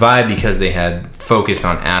survived because they had focused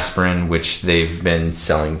on aspirin, which they've been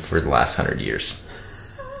selling for the last 100 years.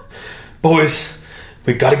 Boys,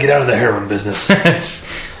 we got to get out of the heroin business.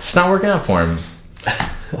 It's not working out for him.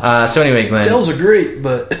 So anyway, Glenn, sales are great,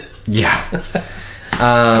 but yeah,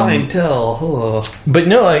 clientele. Hello. But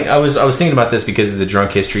no, I was thinking about this because of the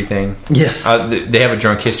drunk history thing. Yes, they have a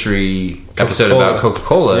drunk history episode about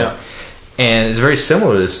Coca-Cola, and it's very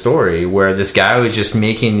similar to this story where this guy was just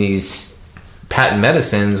making these patent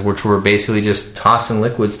medicines, which were basically just tossing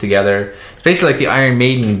liquids together. It's basically like the Iron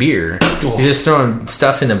Maiden beer. You're just throwing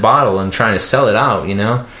stuff in a bottle and trying to sell it out,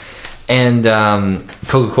 And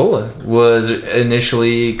Coca-Cola was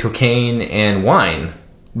initially cocaine and wine,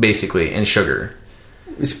 basically, and sugar.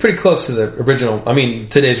 it's pretty close to the original. I mean,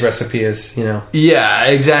 today's recipe is, Yeah,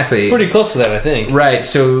 exactly. pretty close to that, I think. Right.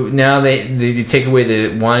 So now they take away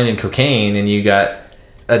the wine and cocaine, and you got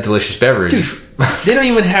a delicious beverage. Dude, they don't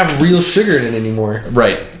even have real sugar in it anymore.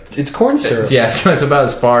 Right. It's corn syrup. Yeah, so it's about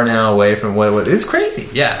as far now away from what it's crazy.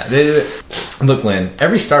 Yeah. Look, Glenn,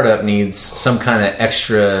 every startup needs some kind of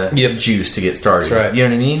extra juice to get started. That's right. You know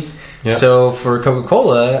what I mean? Yep. So for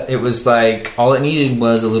Coca-Cola, it was like all it needed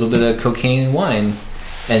was a little bit of cocaine and wine,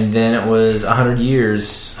 and then it was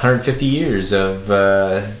 150 years of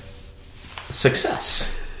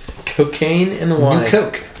success. Cocaine and wine.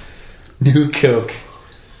 New Coke.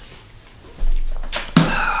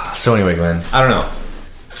 So anyway, Glenn, I don't know.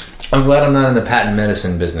 I'm glad I'm not in the patent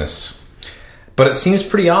medicine business. But it seems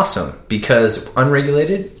pretty awesome because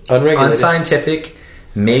unregulated, unscientific.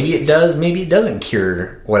 Maybe it does, maybe it doesn't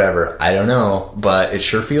cure whatever. I don't know. But it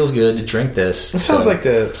sure feels good to drink this. It sounds like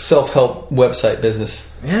the self-help website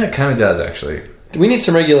business. Yeah, it kind of does, actually. We need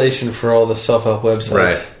some regulation for all the self-help websites.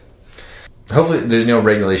 Right. Hopefully there's no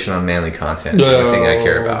regulation on manly content. That's the only thing I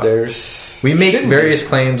care about. We make various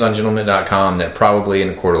claims on Gentlemint.com that probably in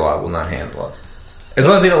a court of law will not handle it. As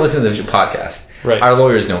long as they don't listen to the podcast. Right. Our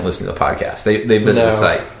lawyers don't listen to the podcast. They visit the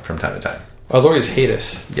site from time to time. Our lawyers hate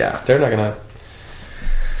us. Yeah. They're not going to...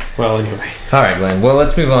 Well, anyway. All right, Glenn. Well,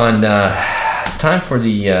 let's move on. It's time for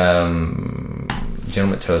the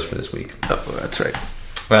Gentleman Toast for this week. Oh, that's right.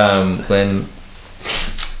 Glenn,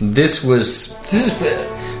 this is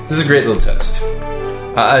a great little toast.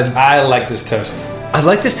 I like this toast. I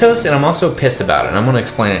like this toast, and I'm also pissed about it. And I'm going to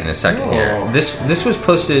explain it in a second here. This was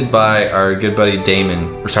posted by our good buddy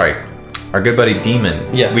Damon. Our good buddy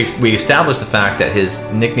Demon. Yes. We established the fact that his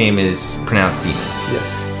nickname is pronounced Demon.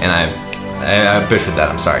 Yes. And I butchered that.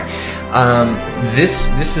 I'm sorry.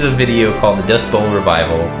 This is a video called the Dustbowl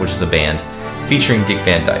Revival, which is a band featuring Dick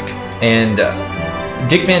Van Dyke. And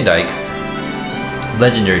Dick Van Dyke,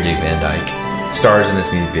 legendary Dick Van Dyke, stars in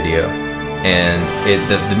this music video. And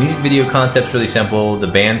the music video concept's really simple. The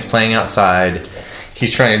band's playing outside.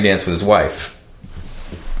 He's trying to dance with his wife.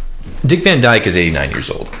 Dick Van Dyke is 89 years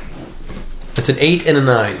old. It's an 8 and a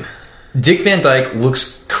 9. Dick Van Dyke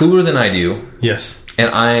looks cooler than I do. Yes. And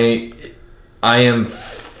I am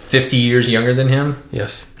 50 years younger than him.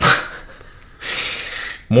 Yes.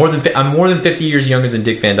 I'm more than 50 years younger than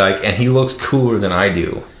Dick Van Dyke, and he looks cooler than I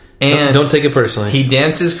do. And don't take it personally. He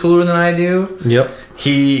dances cooler than I do. Yep.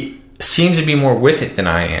 He seems to be more with it than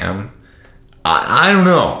I am. I don't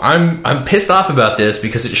know. I'm pissed off about this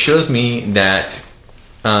because it shows me that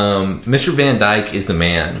Mr. Van Dyke is the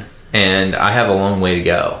man, and I have a long way to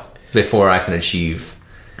go before I can achieve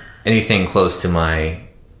anything close to my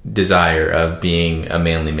desire of being a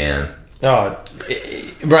manly man. Oh,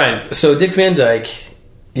 Brian. So Dick Van Dyke,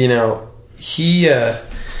 he.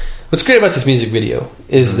 What's great about this music video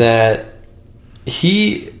is that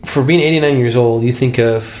he, for being 89 years old, you think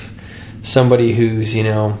of somebody who's,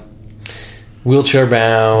 wheelchair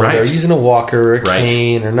bound, or using a walker or a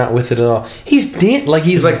cane, or not with it at all. He's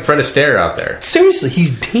like Fred Astaire out there. Seriously,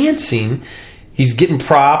 he's dancing. He's getting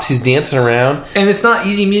props. He's dancing around, and it's not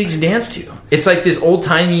easy music to dance to. It's like this old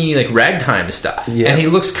timey ragtime stuff. Yeah. And he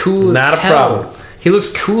looks cool as hell. Not a problem. He looks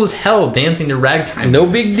cool as hell dancing to ragtime. No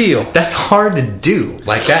big deal. That's hard to do.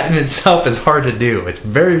 Like, that in itself is hard to do. It's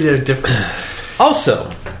very, very different.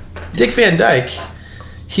 Also, Dick Van Dyke,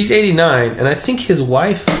 he's 89, and I think his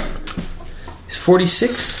wife is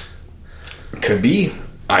 46. Could be.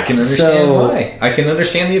 I can understand why. I can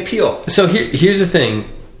understand the appeal. So here's the thing.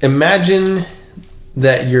 Imagine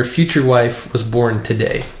that your future wife was born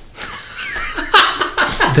today.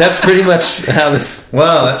 That's pretty much how this...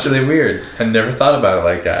 Wow, that's really weird. I never thought about it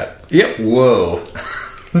like that. Yep. Whoa.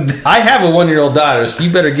 I have a 1-year-old daughter, so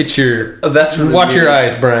you better get your... That's really watch weird. Your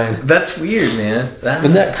eyes, Brian. That's weird, man.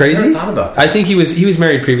 Isn't that crazy? I never thought about that. I think he was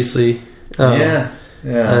married previously. Yeah.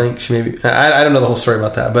 I think she maybe... I don't know the whole story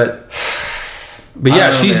about that, but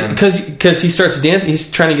yeah, she's... Because he starts dancing, he's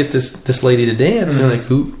trying to get this lady to dance, and you're like,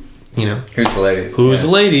 who... Who's the lady? Who's the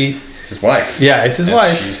lady? It's his wife. Yeah, it's his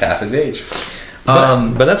wife. She's half his age.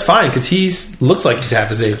 But that's fine because looks like he's half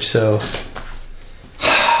his age. So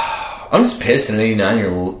I'm just pissed. An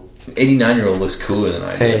 89-year-old looks cooler than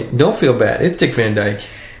I do. Hey, don't feel bad. It's Dick Van Dyke.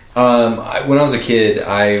 When I was a kid,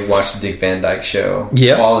 I watched the Dick Van Dyke show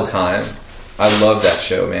all the time. I love that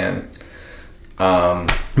show, man.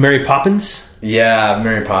 Mary Poppins. Yeah,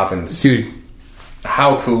 Mary Poppins, dude.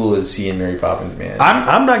 How cool is he in Mary Poppins, man?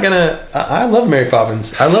 I'm not gonna. I love Mary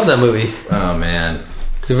Poppins. I love that movie. Oh man.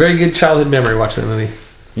 It's a very good childhood memory watching that movie.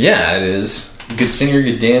 Yeah, it is. Good singer,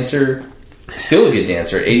 good dancer. Still a good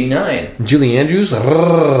dancer. 89. Julie Andrews.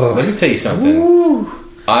 Let me tell you something. Woo.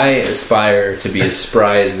 I aspire to be as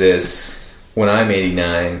spry as this when I'm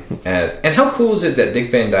 89. And how cool is it that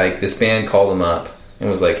Dick Van Dyke, this band, called him up and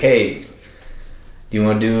was like, hey, do you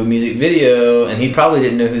want to do a music video? And he probably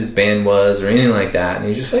didn't know who this band was or anything like that. And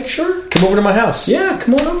he's just like, sure. Come over to my house. Yeah,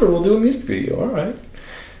 come on over. We'll do a music video. All right.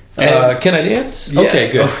 Can I dance? Yeah.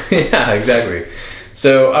 Okay, good. Yeah, exactly.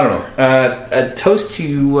 So, I don't know. A toast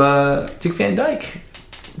to Dick Van Dyke.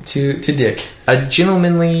 To Dick. A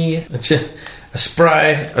gentlemanly... A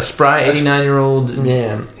spry 89-year-old...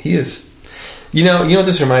 Man, he is... You know what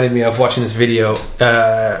this reminded me of watching this video?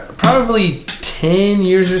 Probably 10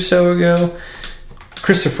 years or so ago,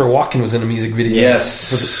 Christopher Walken was in a music video.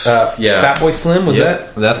 Yes. Yeah. Fatboy Slim, was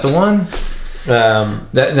that? That's the one.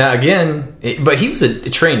 Now, again... but he was a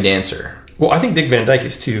trained dancer. Well, I think Dick Van Dyke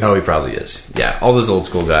is too. Oh, he probably is. Yeah, all those old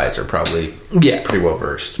school guys are probably pretty well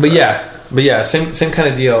versed. But yeah, same kind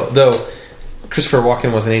of deal. Though Christopher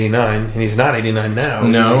Walken was in '89, and he's not 89 now.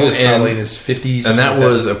 No, he was probably in his 50s. And that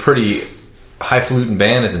was a pretty highfalutin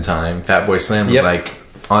band at the time. Fatboy Slim was like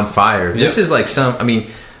on fire. This is like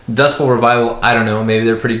Dustbowl Revival. I don't know. Maybe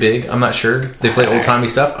they're pretty big. I'm not sure. They play old timey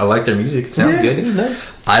stuff. I like their music. It sounds good. It was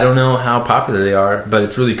nice. I don't know how popular they are, but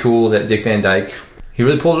it's really cool that Dick Van Dyke. He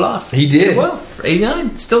really pulled it off. He did. Well, for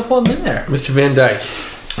 89, still holding in there. Mr. Van Dyke.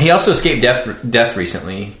 He also escaped death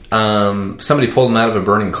recently. Somebody pulled him out of a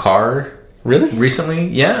burning car. Really? Recently,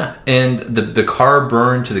 yeah. And the car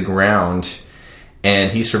burned to the ground, and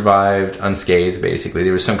he survived unscathed, basically.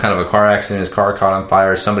 There was some kind of a car accident. His car caught on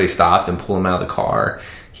fire. Somebody stopped and pulled him out of the car.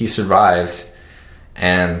 He survived,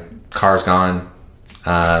 and car's gone.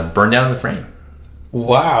 Burned down in the frame.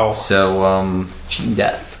 Wow. So, cheating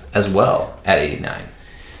death as well at 89.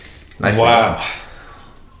 Nice. Wow.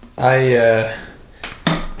 Can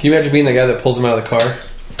you imagine being the guy that pulls him out of the car?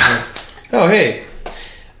 Oh, hey.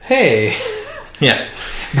 Yeah.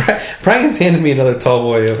 Brian's handed me another tall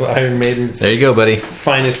boy of Iron Maiden's. There you go, buddy.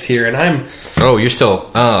 Finest here, and I'm. Oh, you're still.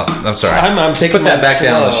 Oh, I'm sorry. I'm taking put that back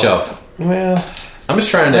down on the shelf. Well, I'm just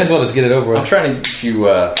trying to. Might as well just get it over with. I'm trying to.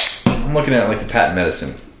 I'm looking at it like the patent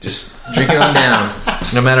medicine. Just drink it on down,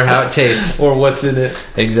 no matter how it tastes or what's in it.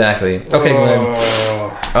 Exactly. Okay, Glenn.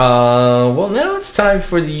 Well, now it's time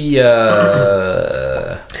for the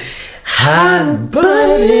hot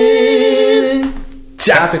button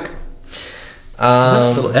topic.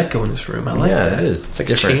 Nice little echo in this room. I like that. It is. It's like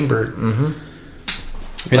different. a chamber. Mm-hmm.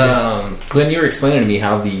 Glenn, you were explaining to me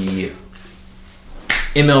how the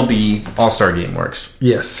MLB All-Star Game works.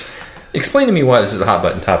 Yes. Explain to me why this is a hot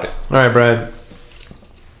button topic. All right, Brian.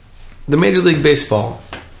 The Major League Baseball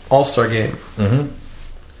All-Star Game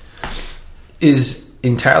is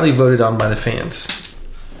entirely voted on by the fans.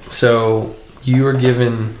 So you are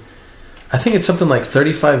given, I think it's something like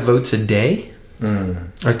 35 votes a day,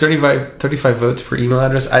 or 35 votes per email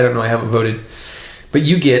address. I don't know. I haven't voted, but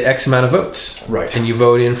you get X amount of votes, right? And you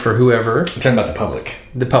vote in for whoever. You're talking about the public.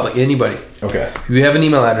 The public, anybody. Okay. If you have an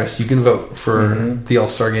email address, you can vote for the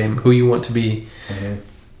All-Star Game, who you want to be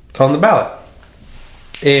on the ballot.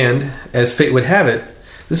 And as fate would have it,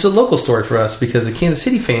 this is a local story for us because the Kansas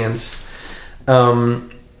City fans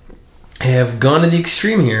have gone to the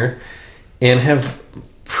extreme here and have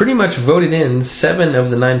pretty much voted in 7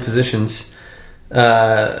 of the 9 positions,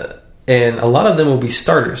 and a lot of them will be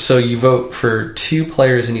starters. So you vote for 2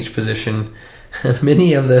 players in each position. And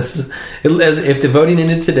many of this, as if the voting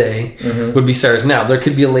ended today, would be starters. Now there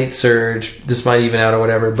could be a late surge. This might even out or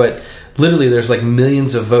whatever, but literally there's like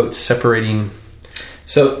millions of votes separating.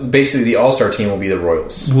 So basically, the All-Star team will be the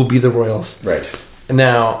Royals. Right.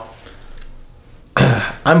 Now,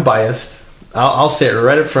 I'm biased. I'll say it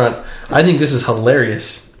right up front. I think this is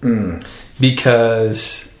hilarious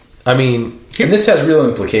because, I mean... And this has real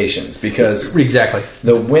implications because... Exactly.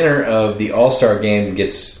 The winner of the All-Star game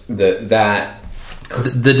gets the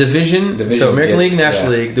division. So American League,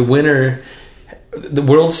 National League, the winner, the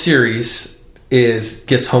World Series...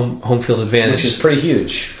 gets home field advantage, which is pretty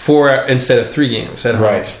huge. 4 instead of 3 games at home,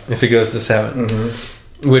 right? If it goes to 7,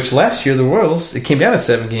 which last year the Royals, it came down to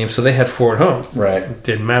 7 games, so they had 4 at home. Right, it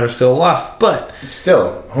didn't matter, still lost, but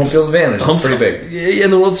still home field advantage is pretty big in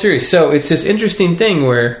the World Series. So it's this interesting thing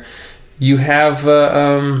where you have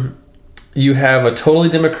a totally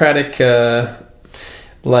democratic,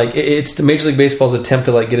 like it's the Major League Baseball's attempt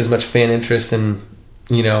to like get as much fan interest and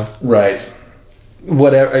right.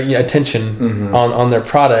 Whatever attention on their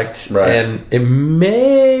product, right. And it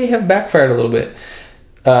may have backfired a little bit,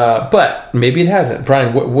 but maybe it hasn't.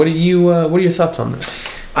 Brian, what are your thoughts on this?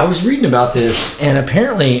 I was reading about this, and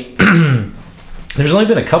apparently there's only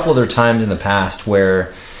been a couple other times in the past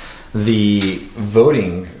where the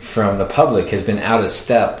voting from the public has been out of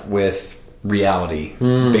step with reality,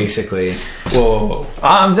 basically. Whoa.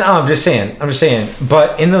 I'm just saying.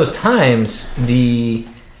 But in those times, the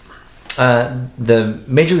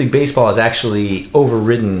Major League Baseball has actually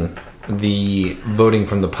overridden the voting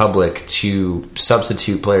from the public to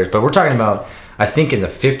substitute players. But we're talking about, I think, in the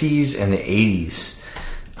 50s and the 80s,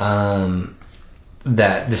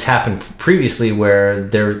 that this happened previously, where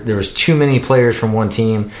there was too many players from one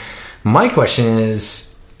team. My question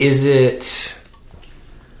is it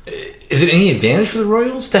any advantage for the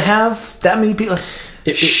Royals to have that many people?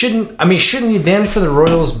 Shouldn't the advantage for the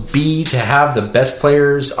Royals be to have the best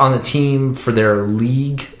players on the team for their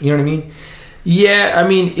league? You know what I mean? Yeah, I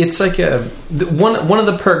mean, it's like one of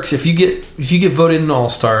the perks. If you get voted an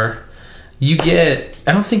All-Star, you get,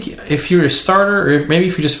 I don't think, if you're a starter, or maybe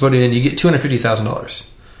if you're just voted in, you get $250,000.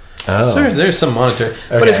 Oh, so there's some monetary.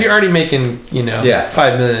 Okay. But if you're already making,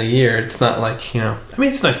 $5 million a year, it's not like, I mean,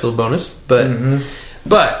 it's a nice little bonus, but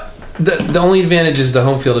but the only advantage is the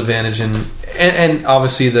home field advantage, and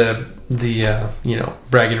obviously the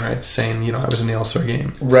bragging rights, saying, I was in the All-Star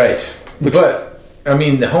game, right? But I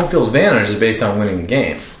mean, the home field advantage is based on winning the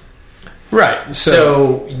game. Right.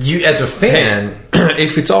 So you, as a fan,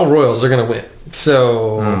 if it's all Royals, they're going to win.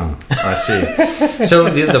 So I see. So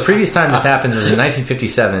the previous time this happened was in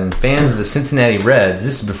 1957. Fans of the Cincinnati Reds,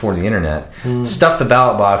 this is before the internet, stuffed the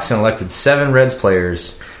ballot box and elected 7 Reds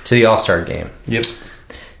players to the All-Star game. Yep.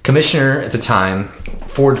 Commissioner at the time,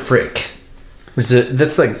 Ford Frick.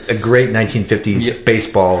 That's like a great 1950s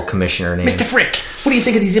baseball commissioner name. Mr. Frick, what do you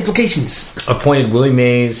think of these implications? Appointed Willie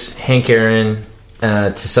Mays, Hank Aaron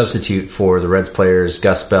to substitute for the Reds players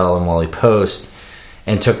Gus Bell and Wally Post,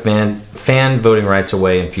 and took fan voting rights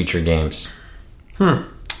away in future games.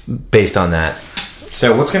 Based on that.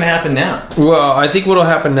 So what's going to happen now? Well, I think what will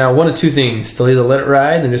happen now, one of two things. They'll either let it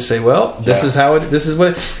ride and just say, well, this is what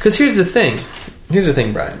it... Because here's the thing,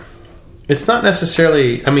 Brian. It's not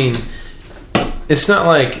necessarily... I mean, it's not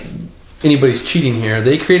like anybody's cheating here.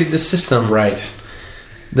 They created this system... Right.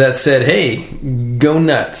 That said, hey, go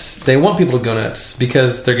nuts. They want people to go nuts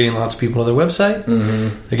because they're getting lots of people to their website.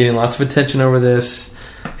 They're getting lots of attention over this.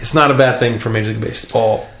 It's not a bad thing for Major League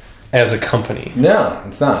Baseball as a company. No,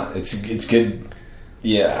 it's not. It's good.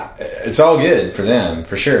 Yeah, it's all good for them,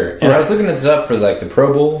 for sure. And I was looking this up for like the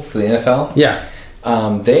Pro Bowl for the NFL. Yeah.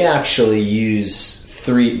 They actually use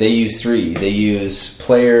 3. They use 3. They use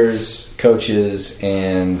players, coaches,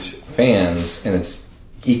 and fans, and it's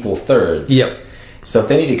equal thirds. Yep. So if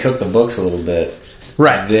they need to cook the books a little bit,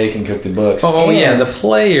 right, they can cook the books. The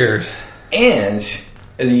players. And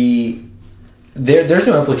there's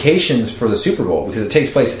no implications for the Super Bowl because it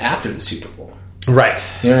takes place after the Super Bowl. Right.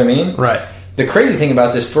 You know what I mean? Right. The crazy thing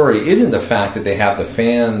about this story isn't the fact that they have the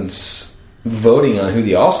fans voting on who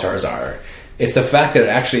the All-Stars are. It's the fact that it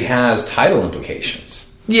actually has title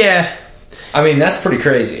implications. Yeah. I mean, that's pretty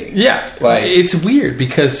crazy. Yeah. Like, it's weird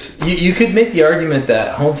because... You could make the argument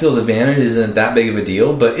that home field advantage isn't that big of a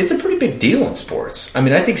deal, but it's a pretty big deal in sports. I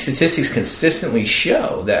mean, I think statistics consistently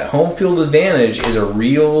show that home field advantage is a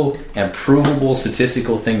real and provable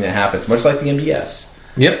statistical thing that happens, much like the MDS.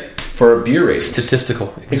 Yep. For beer ratings.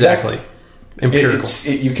 Statistical. Exactly. Empirical.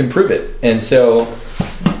 You can prove it. And so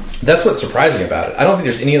that's what's surprising about it. I don't think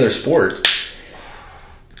there's any other sport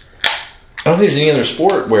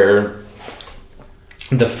where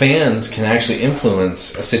the fans can actually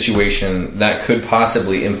influence a situation that could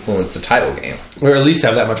possibly influence the title game. Or at least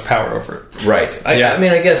have that much power over it. Right. I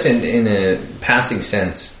mean, I guess in a passing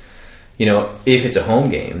sense, if it's a home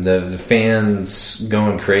game, the fans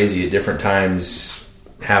going crazy at different times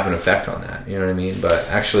have an effect on that. You know what I mean? But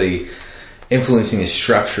actually influencing the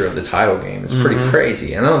structure of the title game is pretty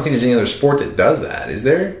crazy. And I don't think there's any other sport that does that. Is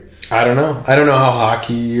there? I don't know. I don't know how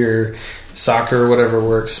hockey or soccer or whatever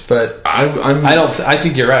works, but I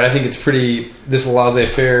think you're right. I think it's pretty this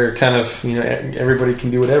laissez-faire kind of, everybody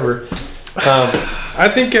can do whatever. I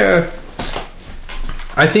think it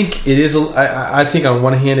is. I think on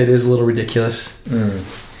one hand it is a little ridiculous,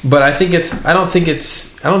 but I think I don't think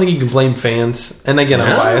you can blame fans. And again,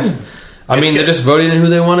 I'm biased. I mean, they're just voting in who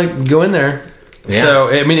they want to go in there. Yeah. So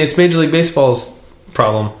I mean, it's Major League Baseball's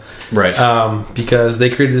problem, right? Because they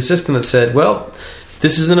created a system that said, well,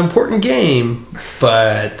 this is an important game,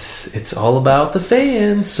 but it's all about the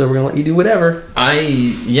fans, so we're gonna let you do whatever.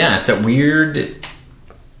 It's a weird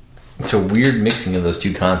mixing of those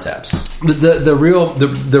two concepts. The real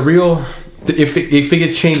if it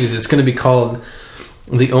gets changes, it's going to be called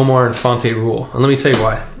the Omar Infante rule, and let me tell you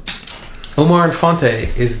why. Omar Infante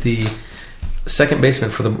is the second baseman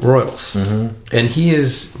for the Royals, and he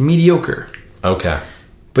is mediocre. Okay.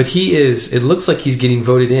 But it looks like he's getting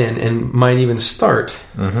voted in and might even start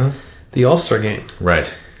the All-Star game.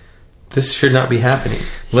 Right. This should not be happening.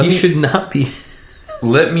 Let He me- should not be.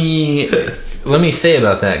 Let me say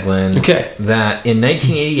about that, Glenn. Okay. That in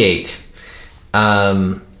 1988,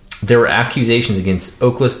 there were accusations against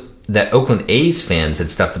Oakland A's fans had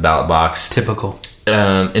stuffed the ballot box Typical.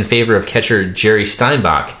 in favor of catcher Jerry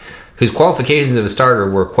Steinbach, whose qualifications of a starter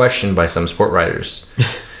were questioned by some sport writers.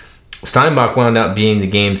 Steinbach wound up being the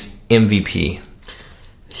game's MVP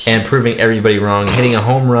and proving everybody wrong, hitting a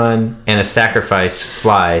home run and a sacrifice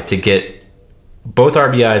fly to get both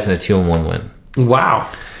RBIs and a 2-1 win. Wow.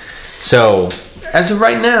 So, As of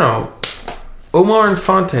right now, Omar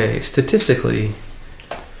Infante, statistically,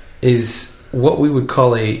 is what we would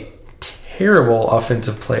call a terrible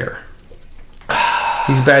offensive player.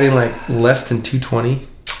 He's batting like less than 220.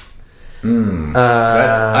 I'm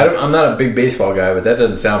not a big baseball guy, but that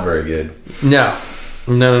doesn't sound very good. No.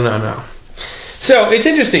 So it's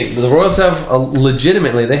interesting. The Royals have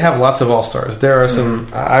legitimately, they have lots of all-stars. There are some,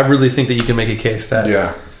 I really think that you can make a case that.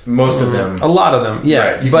 Yeah, most of them. A lot of them,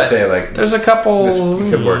 yeah. Right, you but could say like there's a couple. this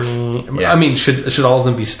could work. Yeah. I mean, should all of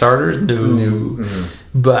them be starters? No.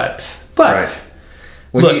 Mm-hmm. But Right.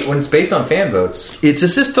 When, look, when it's based on fan votes, it's a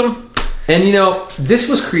system, and you know this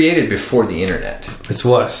was created before the internet, this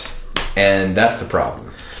was. and that's the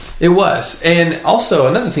problem. It was. And also,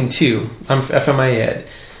 another thing, too, I'm FMI Ed.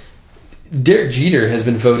 Derek Jeter has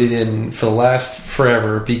been voted in for the last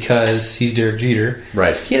forever because he's Derek Jeter.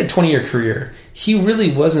 Right. He had a 20-year career. He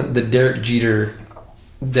really wasn't the Derek Jeter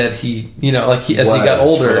that he, you know, like as he got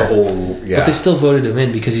older. For the whole, yeah. But they still voted him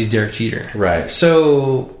in because he's Derek Jeter. Right.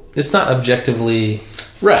 So, it's not objectively...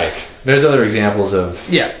 Right. There's other examples of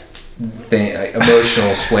Yeah. like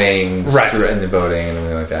emotional swings Right. in the voting and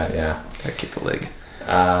everything like that, yeah. I kicked the leg.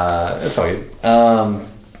 That's all good.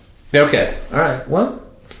 Okay. All right. Well,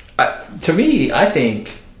 to me, I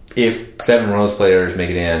think if 7 Royals players make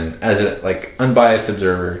it in, as a like unbiased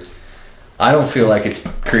observer, I don't feel like it's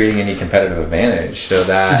creating any competitive advantage. So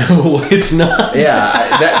that No, it's not.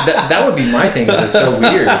 yeah, that would be my thing. Because it's so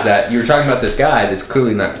weird is that you're talking about this guy that's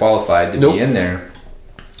clearly not qualified to Nope. be in there.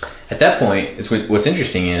 At that point, what's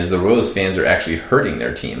interesting is the Royals fans are actually hurting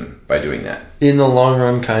their team by doing that. In the long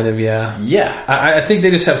run, kind of, yeah. Yeah. I think they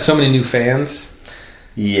just have so many new fans.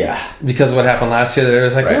 Yeah. Because of what happened last year, that it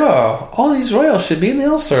was like, Right. oh, all these Royals should be in the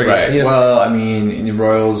All-Star game. Right. You know? Well, I mean, the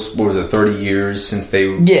Royals, what was it, 30 years since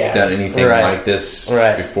they've done anything Right. like this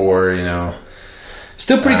Right. before, you know?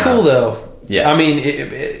 Still pretty cool, though. Yeah. I mean,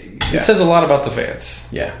 it says a lot about the fans.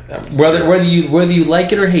 Yeah. Whether you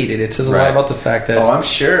like it or hate it, it says a lot Right. about the fact that... Oh, I'm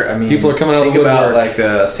sure. I mean, People are coming out of think the about woodwork. like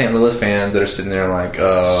the St. Louis fans that are sitting there like,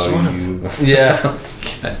 oh, you... Yeah.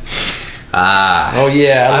 Ah. Oh,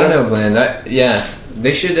 yeah. I don't know, Glenn. Yeah.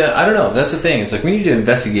 They should, I don't know. That's the thing. It's like we need to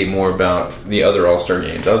investigate more about the other All-Star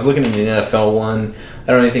games. I was looking at the NFL one. I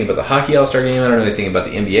don't know anything about the hockey All-Star game. I don't know anything about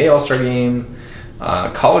the NBA All-Star game.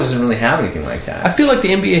 College doesn't really have anything like that. I feel like the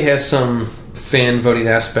NBA has some fan voting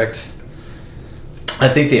aspect. I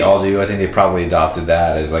think they all do. I think they probably adopted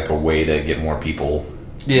that as like a way to get more people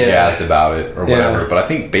Yeah. jazzed about it or whatever. Yeah. But I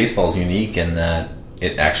think baseball's unique in that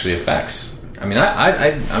it actually affects. I mean,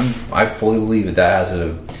 I fully believe that has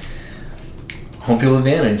a home field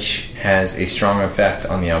advantage has a strong effect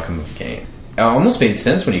on the outcome of the game. It almost made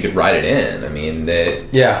sense when you could write it in. I mean, the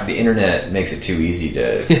internet makes it too easy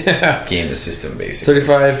to game the system, basically.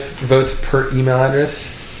 35 votes per email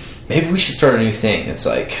address. Maybe we should start a new thing. It's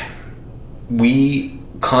like we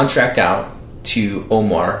contract out to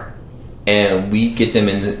Omar, and we get them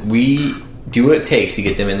in. We do what it takes to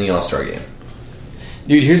get them in the All-Star game.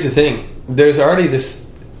 Dude, here's the thing. There's already this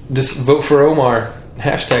vote for Omar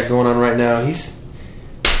hashtag going on right now. He's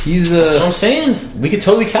That's what I'm saying. We could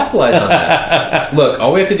totally capitalize on that. Look,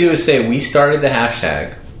 all we have to do is say we started the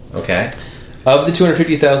hashtag, okay? Of the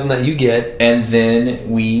 250,000 that you get, And then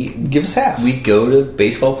we give us half. We go to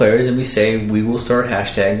baseball players and we say we will start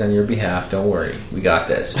hashtags on your behalf. Don't worry, we got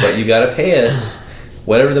this. But you got to pay us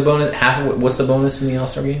whatever the bonus. What's the bonus in the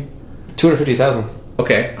All-Star game? 250,000.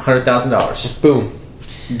 Okay, $100,000. Boom.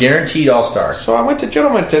 Guaranteed All-Star. So I went to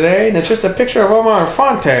Gentlemint today, and it's just a picture of Omar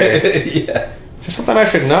Infante. Yeah. Is there something I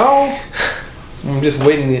should know? I'm just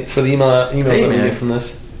waiting for the emails Hey, that we man. get from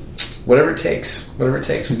this. Whatever it takes. Whatever it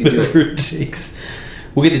takes, we can do Whatever it. it takes.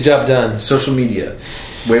 We'll get the job done. Social media.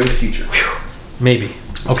 Way of the future. Maybe.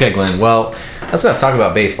 Okay, Glenn. Well, let's not talk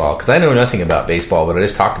about baseball, because I know nothing about baseball, but I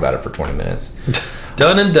just talked about it for 20 minutes.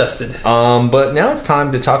 Done and dusted. But now it's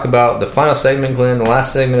time to talk about the final segment, Glenn, the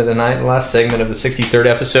last segment of the night, the last segment of the 63rd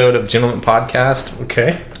episode of Gentlemint Podcast.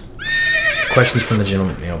 Okay. Questions from the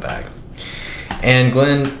Gentlemint mailbag. And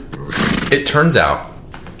Glenn, it turns out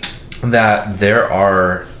that there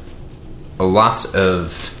are lots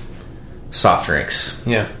of soft drinks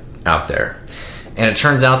Yeah. out there. And it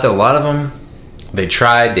turns out that a lot of them, they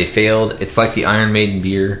tried, they failed. It's like the Iron Maiden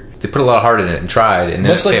beer. They put a lot of heart in it and tried, and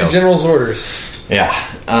then much like failed. the General's orders. Yeah.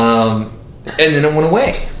 And then it went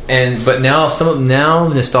away. But now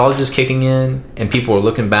nostalgia's kicking in, and people are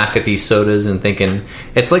looking back at these sodas and thinking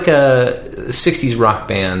it's like a 60s rock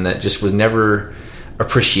band that just was never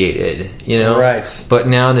appreciated, Right. But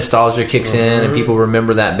now nostalgia kicks in, and people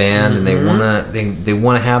remember that band, and they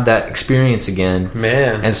wanna have that experience again.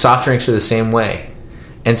 Man. And soft drinks are the same way.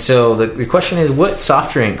 And so the question is, what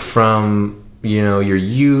soft drink from your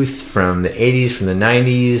youth, from the 80s, from the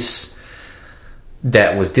 90s,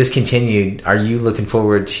 that was discontinued, are you looking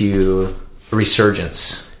forward to a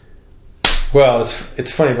resurgence? Well,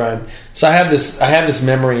 it's funny, Brian. So I have this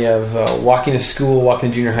memory of walking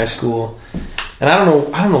to junior high school, and I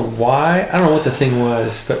don't know why, I don't know what the thing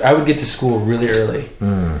was, but I would get to school really early,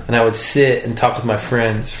 and I would sit and talk with my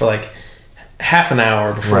friends for like half an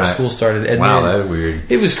hour before school started. And wow, that's weird.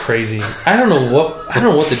 It was crazy. I don't know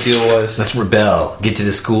what the deal was. Let's rebel. Get to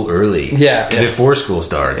the school early. Yeah. Before school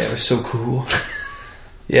starts. Yeah, it was so cool.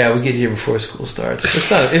 Yeah, we get here before school starts.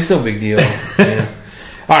 It's no big deal.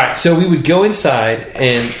 All right, so we would go inside,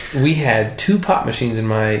 and we had 2 pop machines in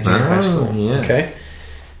my junior high school. Yeah. Okay.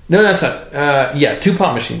 No, that's not. 2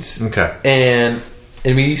 pop machines. Okay. And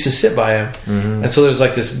we used to sit by them, and so there's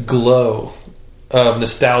like this glow of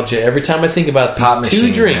nostalgia every time I think about these pop 2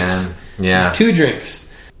 machines, drinks. Man. Yeah. These 2 drinks.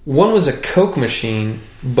 One was a Coke machine,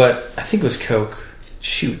 but I think it was Coke.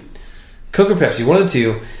 Shoot, Coke or Pepsi, one of the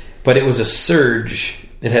 2. But it was a Surge.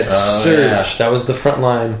 It had Surge. Yeah. That was the front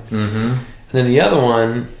line. Mm-hmm. And then the other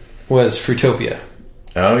one was Fruitopia.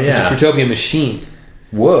 Oh, yeah. It was a Fruitopia machine.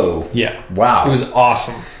 Whoa. Yeah. Wow. It was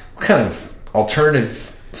awesome. What kind of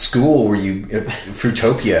alternative school were you?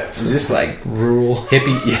 Fruitopia. Was this like rural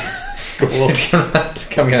hippie school? It's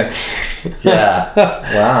coming out. Yeah.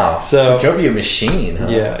 Wow. So Fruitopia machine, huh?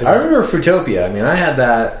 Yeah. I remember Fruitopia. I mean, I had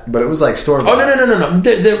that, but it was like store bought. Oh, no.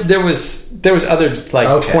 There was other like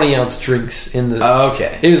 20-ounce drinks in the. Oh,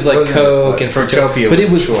 okay. It was like Coke and Fruitopia, but it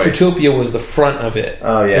was choice. Fruitopia was the front of it.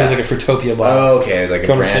 Oh yeah, it was like a Fruitopia bottle. Oh okay, like a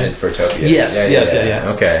branded Fruitopia. Yes, yeah.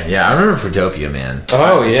 Okay, yeah, I remember Fruitopia, man.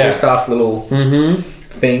 Oh yeah, twist off little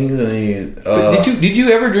things and did you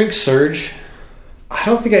ever drink Surge? I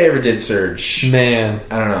don't think I ever did Surge. Man,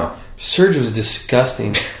 I don't know. Surge was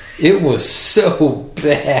disgusting. It was so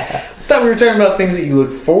bad. I thought we were talking about things that you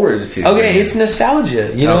look forward to. Okay, it's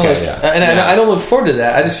nostalgia, I don't look forward to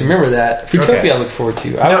that. I just remember that. Fruitopia I look forward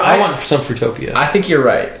to. I want some Fruitopia. I think you're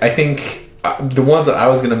right. I think the ones that I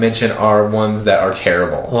was going to mention are ones that are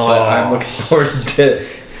terrible. But I'm looking forward to...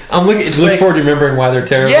 Look forward to remembering why they're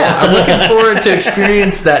terrible. Yeah, I'm looking forward to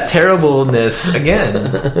experience that terribleness again.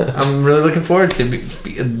 I'm really looking forward to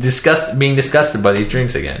being disgusted by these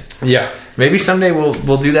drinks again. Yeah. Maybe someday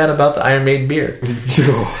we'll do that about the Iron Maiden beer.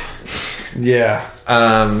 Yeah.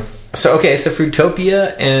 So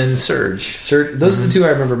Fruitopia and Surge. Those are the 2 I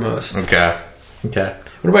remember most. Okay.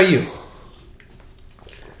 What about you?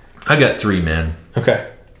 I got 3, man.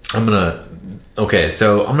 Okay. I'm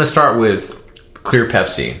gonna start with Clear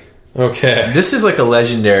Pepsi. Okay. This is like a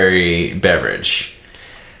legendary beverage.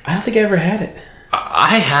 I don't think I ever had it.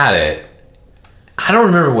 I had it. I don't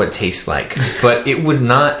remember what it tastes like, but it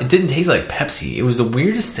didn't taste like Pepsi. It was the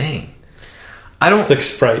weirdest thing. It's like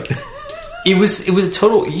Sprite. It was a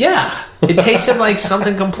total, yeah. It tasted like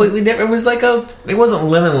something completely different. It was like it wasn't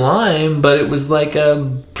lemon lime, but it was like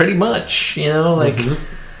pretty much, it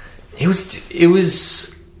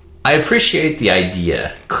was, I appreciate the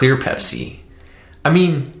idea, Clear Pepsi. I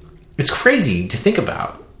mean, it's crazy to think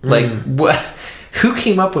about. Like, what? Who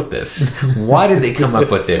came up with this? Why did they come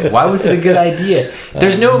up with it? Why was it a good idea?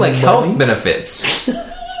 There's no health benefits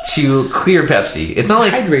to Clear Pepsi. It's not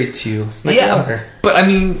like hydrates you. Like water. But I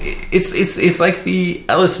mean, it's like the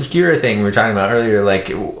Ellis Obscura thing we were talking about earlier. Like,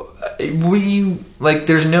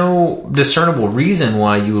 there's no discernible reason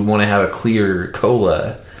why you would want to have a clear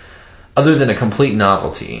cola other than a complete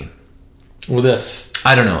novelty. Well,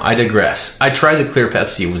 I don't know. I digress. I tried the Clear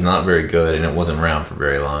Pepsi. It was not very good, and it wasn't around for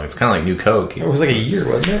very long. It's kind of like New Coke. It was like a year,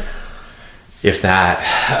 wasn't it? If that.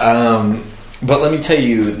 But let me tell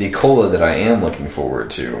you the cola that I am looking forward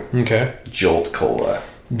to. Okay. Jolt Cola.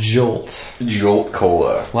 Jolt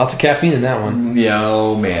Cola. Lots of caffeine in that one.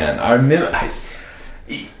 Yo, man. I remember...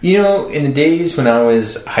 in the days when I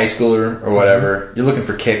was a high schooler or whatever, you're looking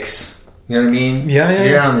for kicks. You know what I mean? Yeah.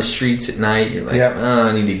 You're out on the streets at night. You're like,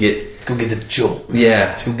 I need to get... Let's go get the Jolt. Yeah.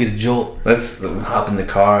 Let's go get a Jolt. Let's hop in the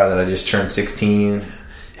car that I just turned 16.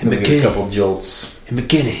 And get a couple Jolts. Hey,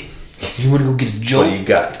 McKinney, you want to go get a Jolt? What do you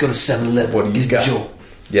got? Let's go to 7-Eleven. What do you got? Jolt.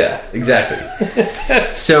 Yeah, exactly.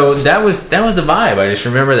 So that was the vibe. I just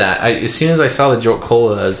remember that. As soon as I saw the Jolt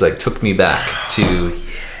Cola, it was like took me back to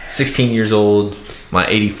 16 years old, my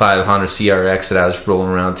 85 Honda CRX that I was rolling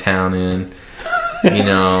around town in. You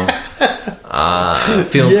know,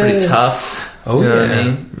 feeling pretty tough. Oh, you know yeah. what I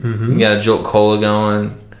mean? Mm-hmm. You got a Jolt Cola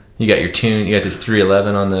going. You got your tune. You got this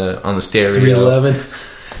 311 on the stereo. 311.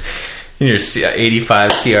 And your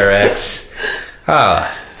 85 CRX.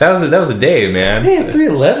 Ah, that was a day, man. Man,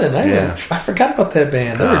 311. I Yeah. forgot about that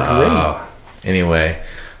band. They were great. Anyway,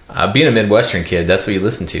 being a Midwestern kid, that's what you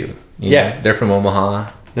listen to. You know, they're from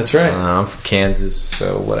Omaha. That's right. I'm from Kansas,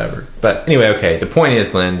 so whatever. But anyway, okay. The point is,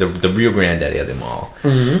 Glenn, the real granddaddy of them all.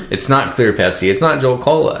 Mm-hmm. It's not Clear Pepsi. It's not Jolt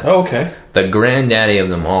Cola. Oh, okay. The granddaddy of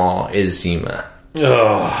them all is Zima.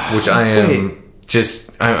 Oh, Which I am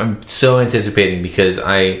I'm so anticipating because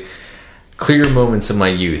clear moments of my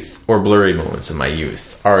youth or blurry moments of my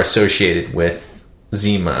youth are associated with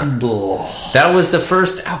Zima. That was the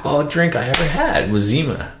first alcoholic drink I ever had was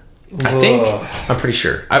Zima. I think. I'm pretty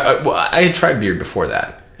sure. I had tried beer before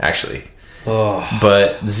that, actually.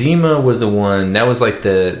 But Zima was the one that was like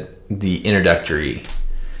the introductory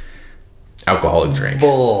alcoholic drink.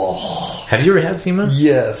 Have you ever had Zima?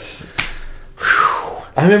 Yes.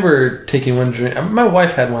 I remember taking one drink. My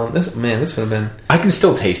wife had one. This would have been. I can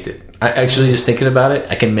still taste it. I actually just thinking about it,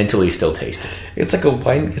 I can mentally still taste it. It's like a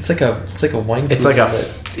wine. It's like a wine. It's like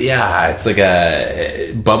it's like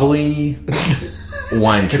a bubbly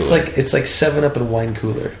wine cooler. It's like 7-Up and wine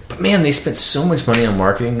cooler. But man, they spent so much money on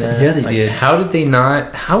marketing that. Yeah, they did. How did they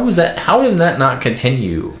not? How did that not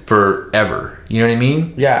continue forever? You know what I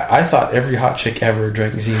mean? Yeah, I thought every hot chick ever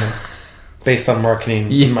drank Zima. Based on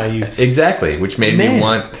marketing in my youth. Exactly, which made me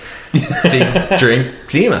want to drink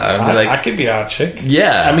Zima. I could be a hot chick.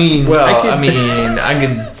 Yeah. I mean... I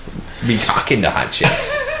could be talking to hot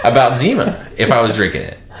chicks about Zima if I was drinking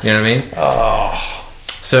it. You know what I mean? Oh.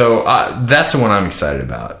 So, that's the one I'm excited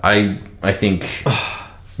about. I think,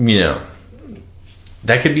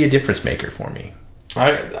 that could be a difference maker for me.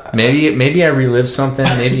 Maybe I relive something.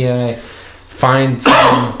 Maybe I find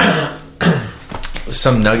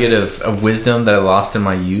some nugget of wisdom that I lost in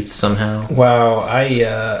my youth somehow. Wow,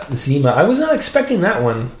 Zima. I was not expecting that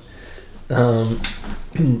one. I'm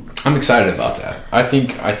excited about that. I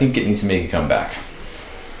think it needs to make a comeback.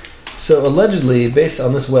 So allegedly, based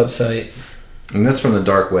on this website, and that's from the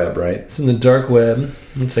dark web, right? It's from the dark web.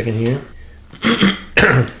 1 second here.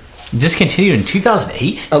 Discontinued in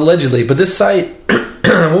 2008. Allegedly, but this site,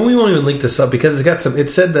 well, we won't even link this up because it's got some. It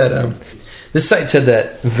said that this site said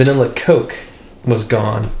that Vanilla Coke was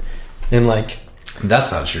gone, and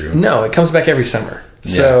that's not true. No, it comes back every summer.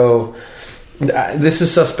 Yeah. So this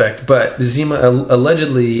is suspect, but the Zima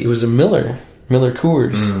allegedly it was a Miller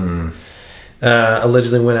Coors.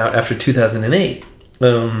 Allegedly went out after 2008.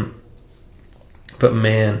 But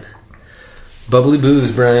man, bubbly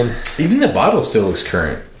booze, Brian. Even the bottle still looks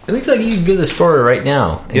current. It looks like you could go to the store right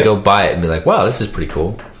now and go buy it and be like, "Wow, this is pretty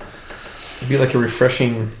cool." It'd be like a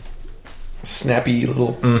refreshing, snappy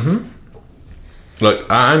little. Mm-hmm. Look,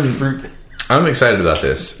 I'm excited about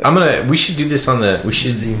this. We should do this on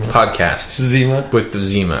Zima. podcast Zima with the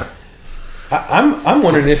Zima. I'm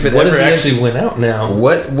wondering if it ever actually went out now.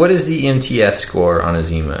 What is the MTS score on a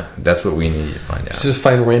Zima? That's what we need to find out. Just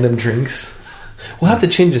find random drinks. We'll have to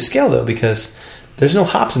change the scale though because there's no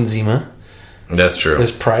hops in Zima. That's true.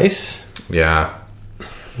 There's price. Yeah.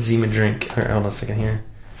 Zima drink. All right, hold on a second here.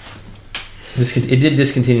 It did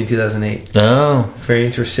discontinue in 2008. Oh.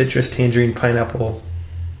 Variants were citrus, tangerine, pineapple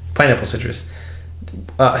citrus.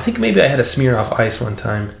 I think maybe I had a smear off ice one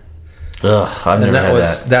time. Ugh, I've never had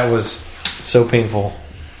that. That was so painful.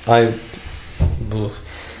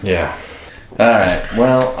 Yeah. All right.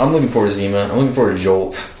 Well, I'm looking forward to Zima. I'm looking forward to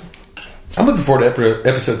Jolt. I'm looking forward to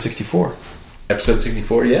episode 64. Episode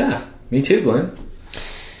 64? Yeah. Me too, Glenn.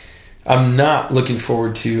 I'm not looking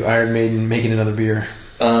forward to Iron Maiden making another beer.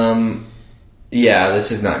 Yeah,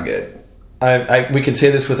 this is not good. We can say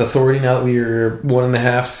this with authority now that we are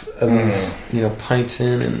 1.5 of these, pints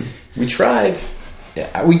in, and we tried.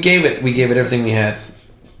 Yeah, we gave it everything we had.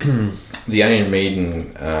 The Iron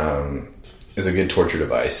Maiden is a good torture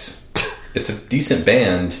device. It's a decent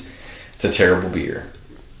band. It's a terrible beer.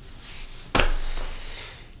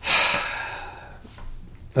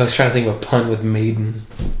 I was trying to think of a pun with Maiden.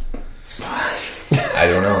 I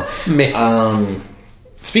don't know.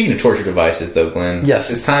 Speaking of torture devices, though, Glenn.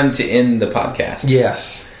 Yes. It's time to end the podcast.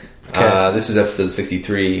 Yes. Okay. This was episode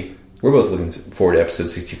 63. We're both looking forward to episode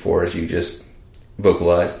 64, as you just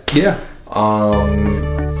vocalized. Yeah.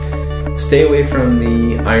 Stay away from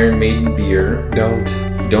the Iron Maiden beer. Don't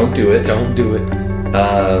do it. Don't do it.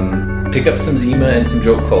 pick up some Zima and some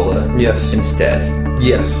Jolt Cola. Yes. Instead.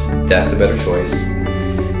 Yes. That's a better choice.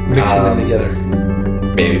 Mixing them together.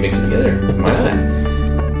 Maybe mix it together. Why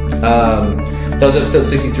not? That was episode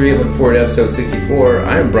 63. Looking forward to episode 64.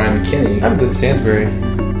 I'm Brian McKinney. I'm Glenn Stansbury.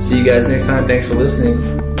 See you guys next time. Thanks for listening.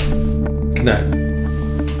 Good night.